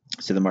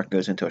 So the market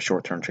goes into a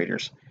short-term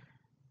trader's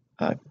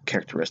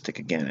characteristic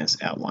again, as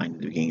outlined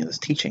at the beginning of this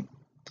teaching.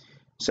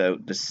 So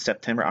the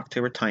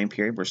September-October time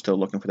period, we're still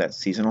looking for that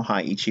seasonal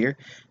high each year.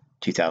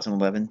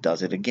 2011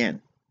 does it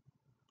again.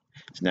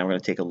 So now we're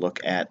going to take a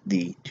look at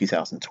the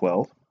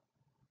 2012.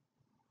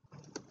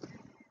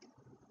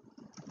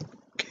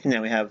 Okay,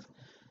 now we have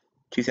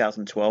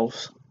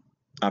 2012's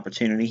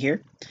opportunity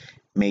here,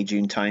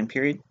 May-June time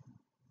period,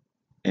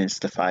 and it's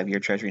the 5-year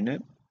Treasury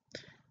note.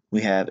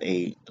 We have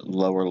a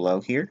lower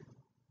low here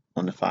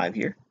on the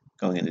 5-year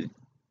going into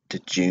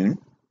June,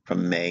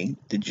 from May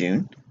to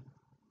June.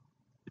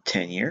 The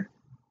 10-year,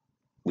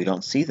 we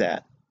don't see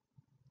that.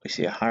 We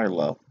see a higher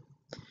low.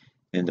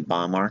 In the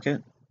bond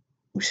market,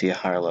 we see a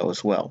higher low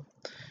as well.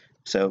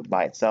 So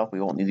by itself, we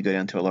won't need to go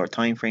down to a lower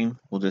time frame.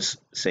 We'll just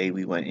say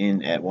we went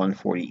in at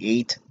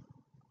 148.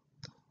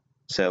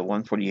 So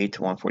 148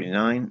 to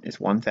 149 is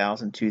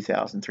 1,000,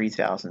 2,000,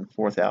 3,000,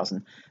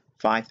 4,000,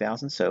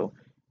 5,000. So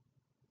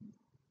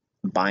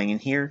buying in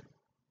here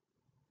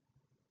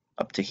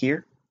up to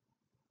here,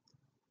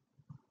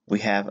 we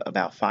have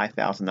about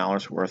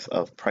 $5,000 worth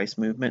of price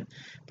movement.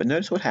 But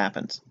notice what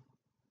happens.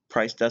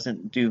 Price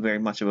doesn't do very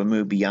much of a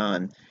move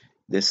beyond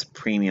this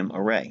premium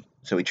array.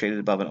 So we traded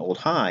above an old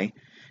high,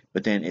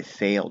 but then it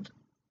failed.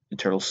 It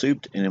turtle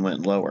souped and it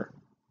went lower.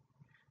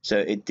 So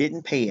it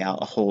didn't pay out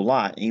a whole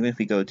lot. Even if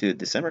we go to the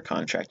December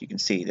contract, you can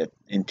see that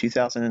in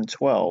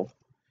 2012,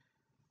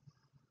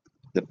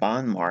 the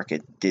bond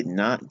market did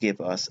not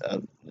give us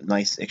a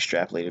nice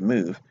extrapolated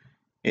move.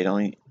 It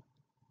only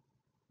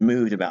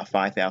moved about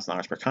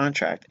 $5,000 per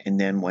contract and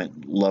then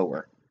went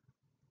lower.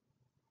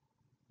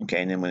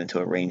 Okay, and then went into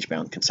a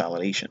range-bound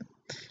consolidation.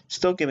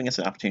 Still giving us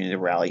an opportunity to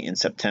rally in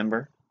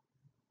September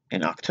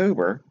and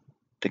October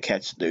to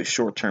catch those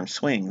short-term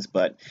swings,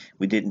 but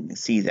we didn't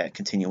see that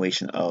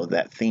continuation of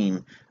that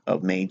theme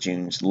of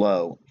May-June's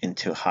low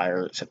into a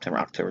higher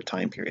September-October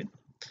time period.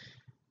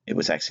 It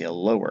was actually a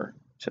lower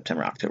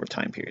September-October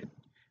time period,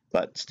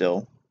 but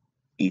still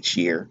each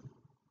year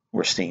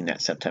we're seeing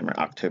that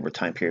September-October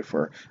time period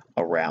for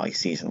a rally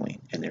seasonally,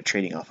 and they're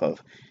trading off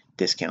of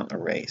discount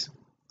arrays.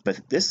 But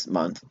this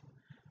month,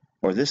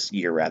 or this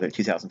year rather,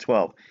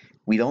 2012,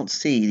 we don't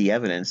see the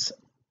evidence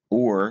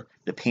or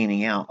the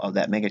panning out of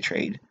that mega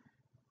trade.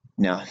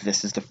 Now,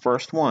 this is the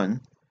first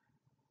one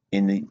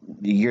in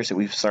the years that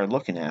we've started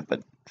looking at,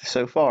 but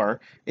so far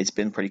it's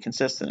been pretty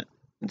consistent.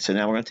 And so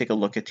now we're going to take a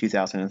look at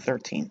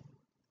 2013.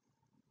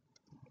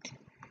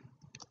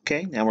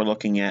 Okay, now we're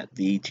looking at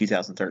the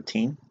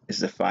 2013. This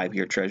is a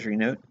 5-year Treasury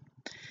note,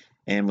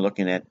 and we're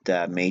looking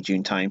at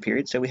May-June time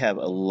period. So we have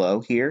a low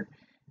here.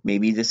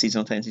 Maybe the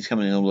seasonal tendency is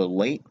coming in a little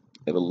late.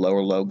 We have a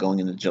lower low going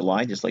into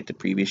July, just like the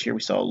previous year.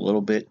 We saw a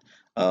little bit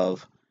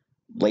of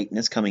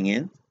lateness coming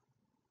in.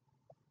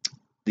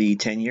 The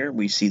 10-year,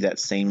 we see that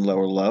same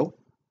lower low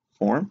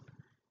form,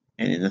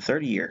 and in the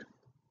 30-year,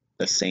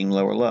 the same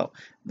lower low.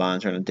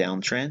 Bonds are on a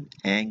downtrend,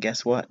 and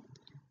guess what?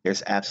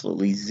 There's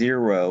absolutely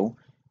zero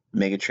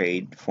mega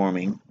trade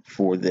forming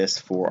for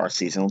our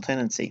seasonal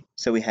tendency.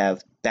 So we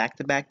have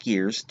back-to-back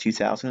years,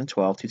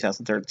 2012,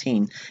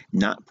 2013,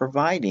 not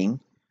providing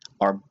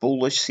our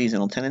bullish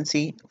seasonal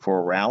tendency for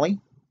a rally,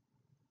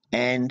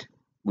 and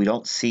we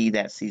don't see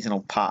that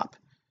seasonal pop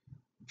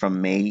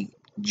from May,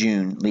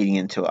 June leading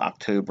into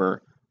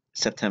October,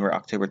 September,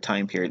 October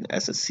time period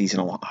as a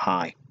seasonal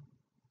high.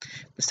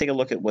 Let's take a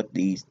look at what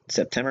the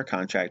September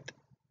contract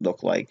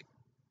looked like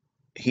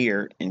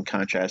here in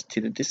contrast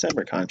to the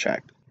December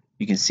contract.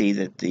 You can see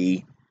that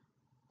the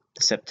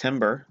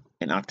September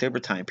and October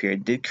time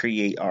period did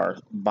create our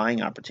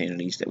buying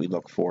opportunities that we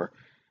look for,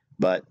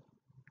 but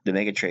the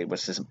mega trade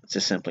was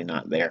just simply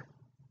not there.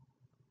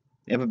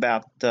 We have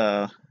about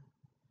 $9,000,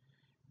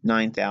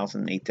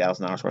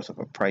 $8,000 worth of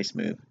a price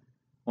move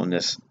on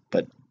this,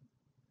 but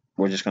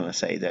we're just going to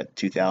say that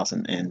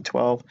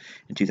 2012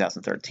 and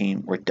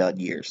 2013 were dud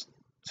years.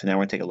 So now we're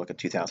going to take a look at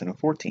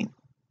 2014.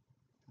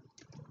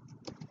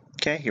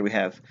 Okay, here we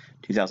have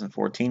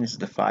 2014. This is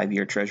the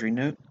 5-year Treasury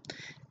note,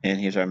 and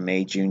here's our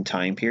May-June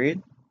time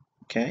period.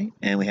 Okay,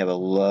 and we have a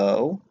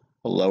low,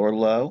 a lower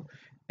low,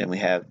 then we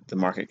have the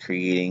market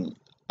creating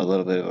a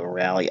little bit of a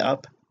rally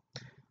up,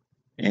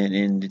 and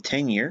in the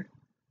 10-year,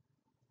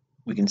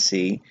 we can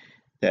see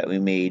that we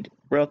made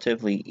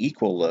relatively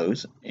equal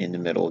lows in the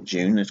middle of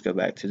June. Let's go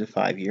back to the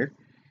 5-year.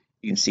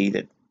 You can see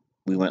that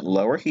we went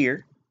lower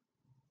here,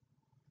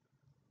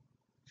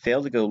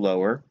 failed to go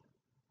lower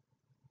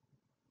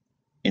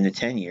in the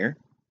 10-year.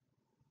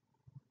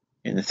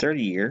 In the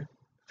 30-year,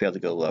 failed to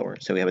go lower.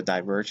 So we have a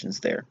divergence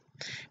there.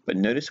 But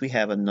notice we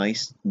have a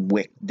nice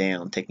wick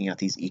down, taking out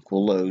these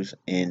equal lows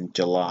in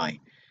July.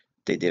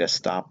 They did a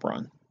stop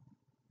run.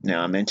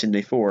 Now, I mentioned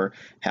before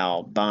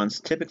how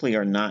bonds typically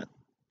are not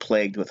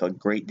plagued with a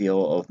great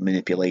deal of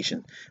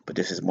manipulation, but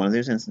this is one of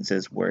those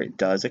instances where it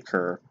does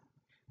occur,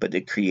 but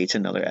it creates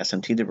another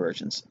SMT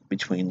divergence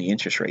between the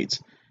interest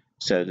rates.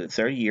 So the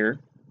 30-year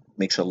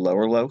makes a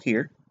lower low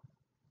here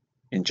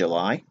in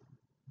July,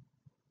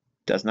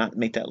 does not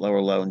make that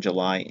lower low in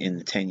July in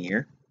the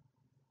 10-year,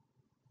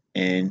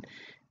 and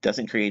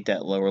doesn't create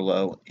that lower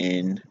low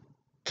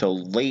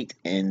till late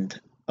end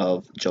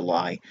of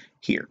July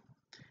here.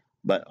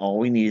 But all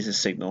we need is a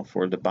signal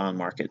for the bond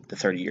market, the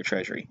 30-year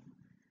Treasury,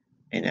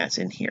 and that's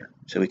in here.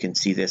 So we can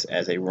see this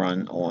as a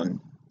run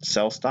on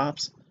sell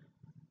stops,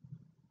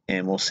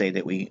 and we'll say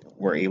that we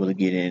were able to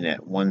get in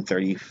at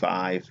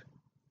 135.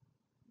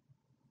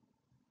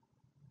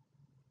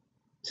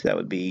 So that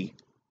would be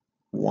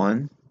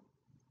 1,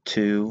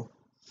 2,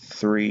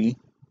 3,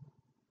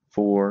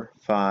 4,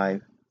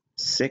 5,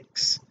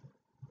 6,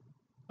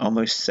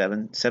 almost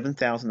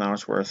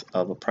 $7,000 worth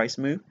of a price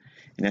move,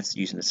 and that's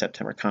using the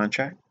September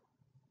contract.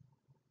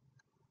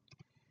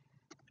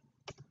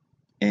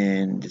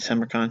 And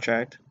December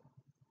contract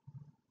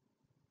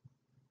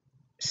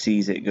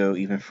sees it go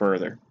even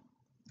further.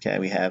 Okay,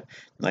 we have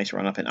a nice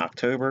run up in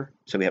October,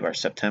 so we have our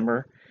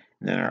September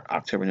and then our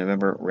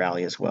October-November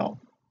rally as well.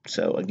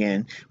 So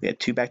again, we had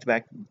 2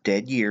 back-to-back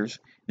dead years,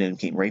 then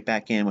came right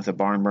back in with a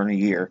barn burner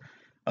year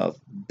of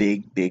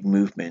big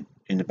movement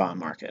in the bond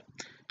market.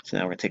 So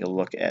now we're going to take a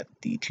look at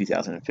the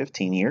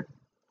 2015 year.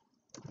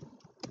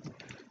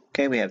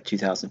 Okay, we have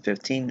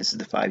 2015. This is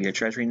the 5-year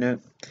Treasury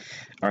note,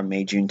 our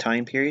May-June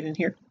time period in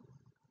here.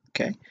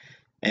 Okay,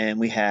 and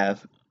we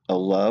have a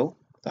low,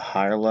 the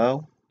higher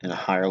low, and a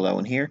higher low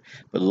in here.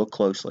 But look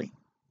closely.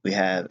 We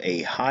have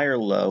a higher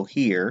low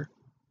here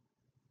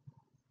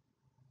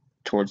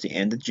towards the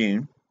end of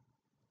June.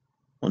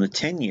 On the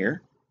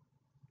 10-year,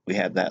 we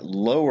have that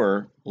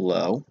lower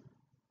low.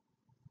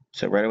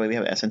 So right away we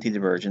have SMT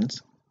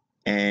divergence,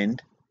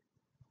 and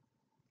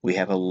we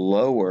have a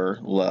lower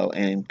low,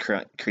 and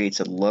creates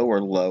a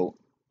lower low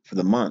for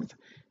the month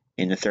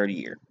in the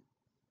 30-year.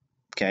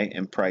 Okay,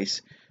 and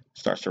price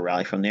starts to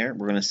rally from there.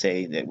 We're going to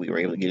say that we were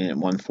able to get in at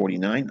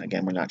 149.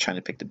 Again, we're not trying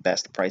to pick the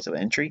best price of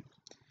entry.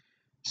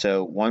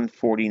 So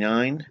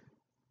 149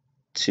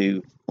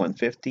 to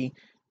 150,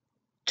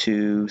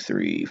 2,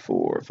 3,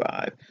 4,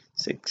 5,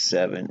 6,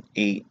 7,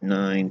 8,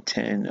 9,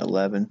 10,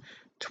 11,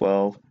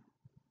 12,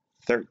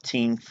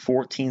 13,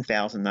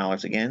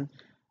 $14,000 again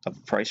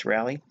of price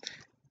rally.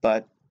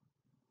 But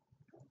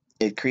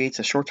it creates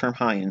a short-term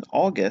high in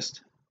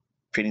August,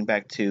 trading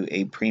back to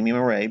a premium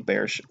array,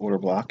 bearish order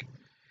block,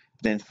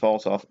 then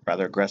falls off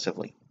rather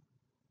aggressively.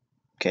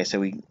 Okay, so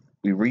we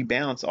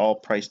rebalance all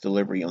price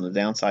delivery on the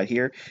downside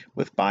here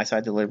with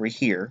buy-side delivery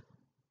here.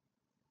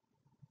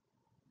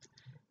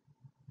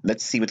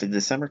 Let's see what the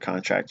December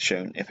contract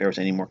showed, if there was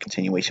any more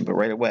continuation. But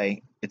right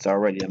away, it's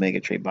already a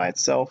mega trade by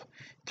itself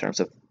in terms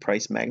of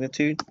price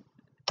magnitude,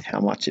 how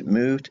much it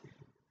moved.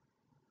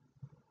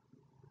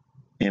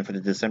 And for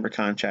the December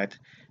contract,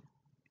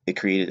 it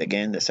created,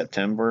 again, the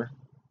September,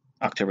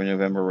 October,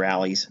 November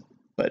rallies,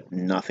 but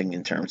nothing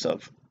in terms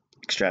of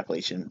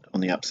extrapolation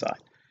on the upside.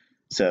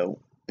 So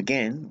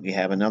again, we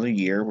have another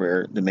year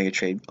where the mega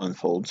trade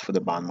unfolds for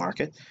the bond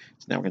market.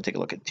 So now we're going to take a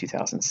look at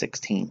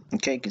 2016.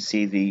 Okay, you can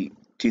see the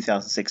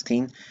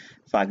 2016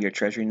 5-year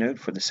Treasury note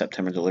for the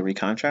September delivery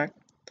contract.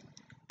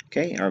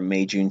 Okay, our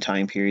May-June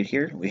time period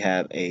here, we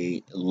have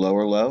a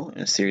lower low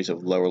and a series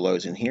of lower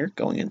lows in here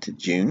going into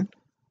June.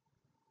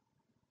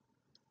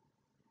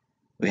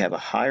 We have a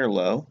higher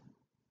low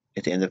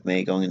at the end of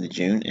May going into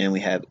June, and we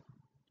have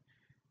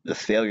the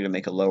failure to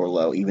make a lower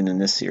low even in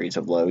this series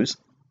of lows.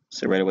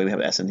 So right away we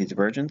have SMT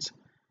divergence,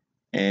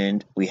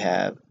 and we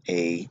have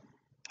a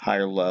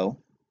higher low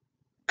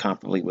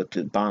comparably with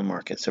the bond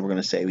market. So we're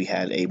going to say we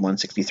had a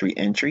 163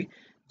 entry,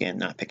 again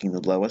not picking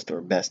the lowest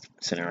or best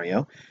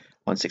scenario,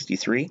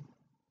 163,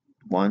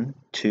 1,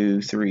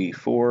 2, 3,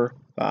 4,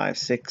 5,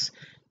 6,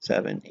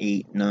 7,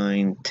 8,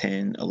 9,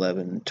 10,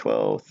 11,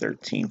 12,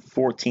 13,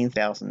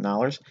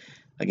 $14,000.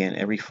 Again,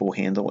 every full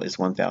handle is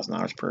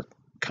 $1,000 per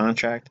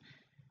contract,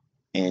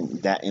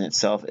 and that in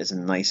itself is a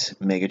nice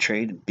mega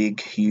trade, big,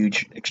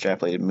 huge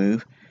extrapolated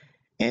move.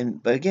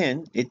 But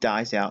again, it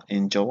dies out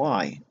in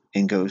July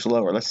and goes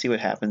lower. Let's see what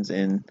happens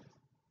in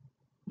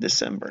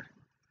December.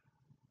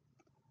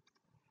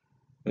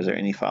 Was there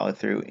any follow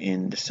through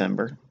in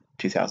December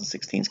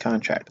 2016's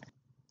contract?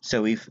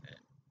 So we've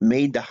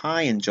made the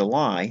high in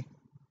July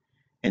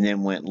and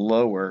then went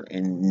lower,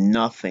 and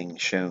nothing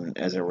shown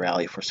as a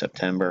rally for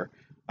September,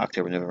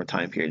 October, November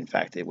time period. In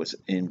fact, it was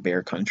in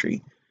bear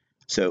country.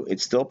 So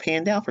it still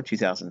panned out for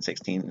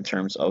 2016 in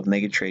terms of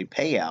mega trade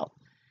payout,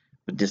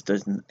 but this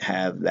doesn't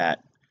have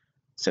that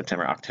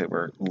September,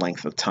 October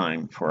length of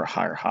time for a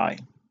higher high.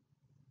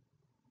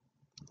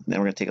 Now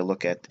we're going to take a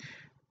look at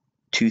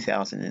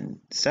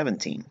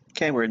 2017.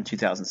 Okay, we're in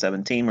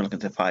 2017. We're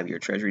looking at the 5-year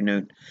Treasury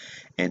note,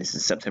 and this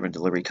is September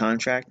delivery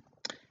contract.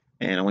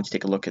 And I want you to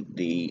take a look at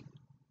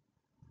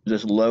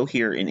this low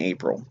here in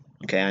April.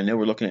 Okay, I know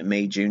we're looking at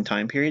May, June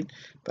time period,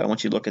 but I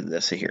want you to look at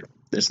this here.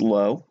 This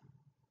low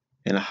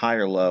and a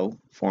higher low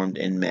formed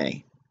in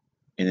May,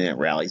 and then it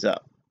rallies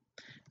up.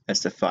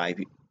 That's the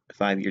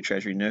 5-year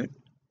Treasury note.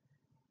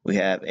 We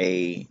have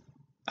a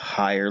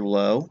higher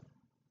low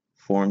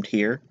formed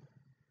here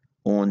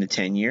on the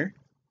 10-year.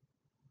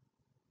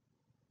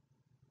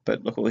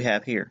 But look what we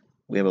have here.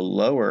 We have a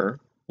lower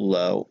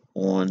low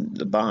on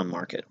the bond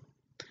market.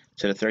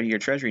 So the 30-year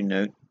Treasury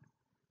note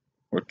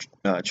or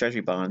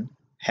Treasury bond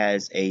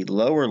has a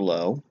lower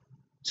low.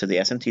 So the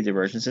SMT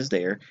divergence is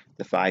there.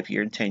 The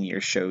 5-year and 10-year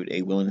showed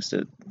a willingness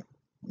to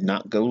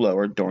not go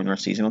lower during our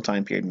seasonal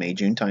time period, May,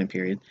 June time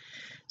period.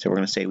 So we're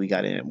going to say we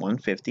got in at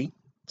 150.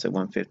 So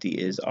 150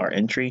 is our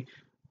entry.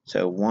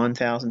 So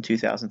 $1,000,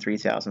 $2,000,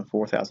 $3,000,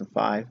 $4,000,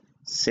 $5,000,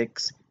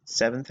 $6,000,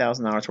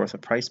 $7,000 worth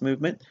of price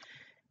movement.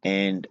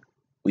 And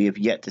we have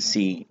yet to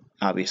see,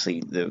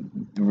 obviously, the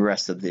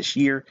rest of this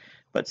year,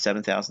 but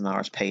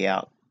 $7,000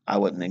 payout. I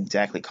wouldn't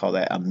exactly call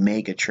that a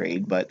mega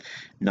trade, but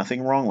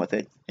nothing wrong with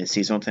it. It's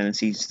seasonal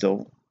tendency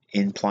still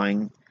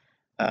implying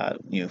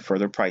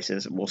further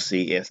prices. We'll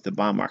see if the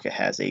bond market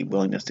has a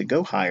willingness to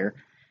go higher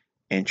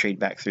and trade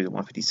back through the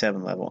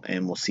 157 level,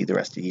 and we'll see the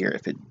rest of the year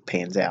if it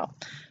pans out.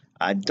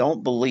 I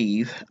don't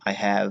believe I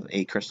have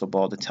a crystal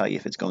ball to tell you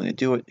if it's going to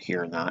do it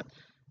here or not,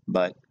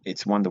 but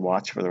it's one to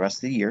watch for the rest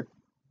of the year.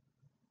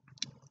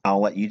 I'll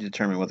let you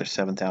determine whether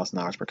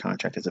 $7,000 per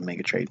contract is a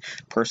mega trade.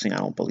 Personally, I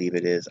don't believe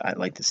it is. I'd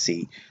like to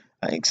see,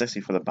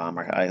 especially for the bond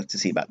market, I'd like to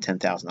see about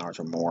 $10,000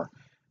 or more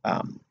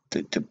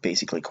to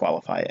basically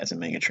qualify it as a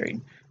mega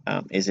trade.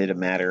 Is it a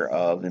matter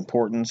of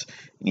importance?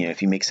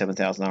 If you make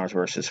 $7,000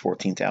 versus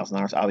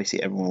 $14,000,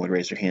 obviously everyone would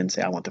raise their hand and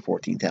say, I want the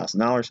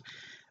 $14,000.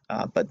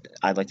 But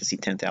I'd like to see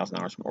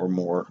 $10,000 or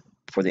more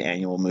for the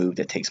annual move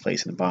that takes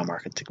place in the bond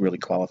market to really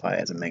qualify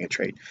as a mega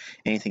trade.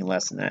 Anything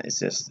less than that is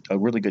just a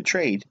really good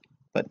trade,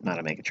 but not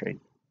a mega trade.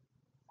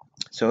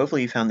 So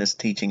hopefully you found this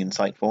teaching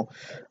insightful.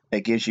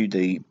 It gives you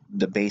the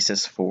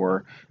basis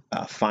for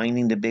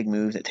finding the big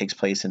move that takes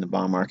place in the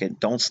bond market.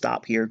 Don't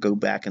stop here. Go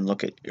back and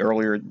look at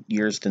earlier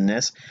years than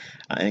this.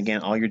 And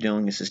again, all you're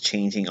doing is just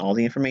changing all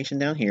the information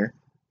down here,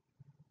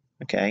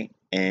 okay,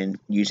 and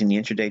using the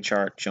intraday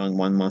chart showing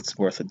 1 month's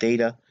worth of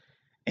data,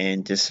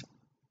 and just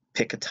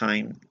pick a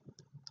time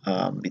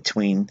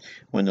between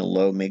when the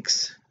low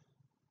makes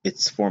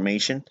its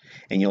formation,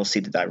 and you'll see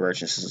the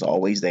divergence is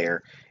always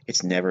there.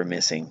 It's never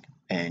missing,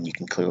 and you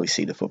can clearly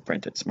see the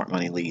footprint that smart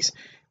money leaves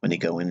when they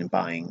go in and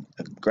buying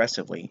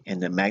aggressively,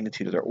 and the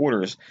magnitude of their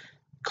orders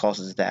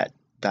causes that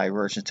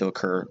divergence to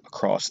occur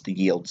across the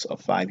yields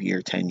of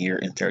 5-year, 10-year,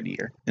 and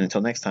 30-year. And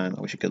until next time,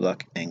 I wish you good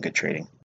luck and good trading.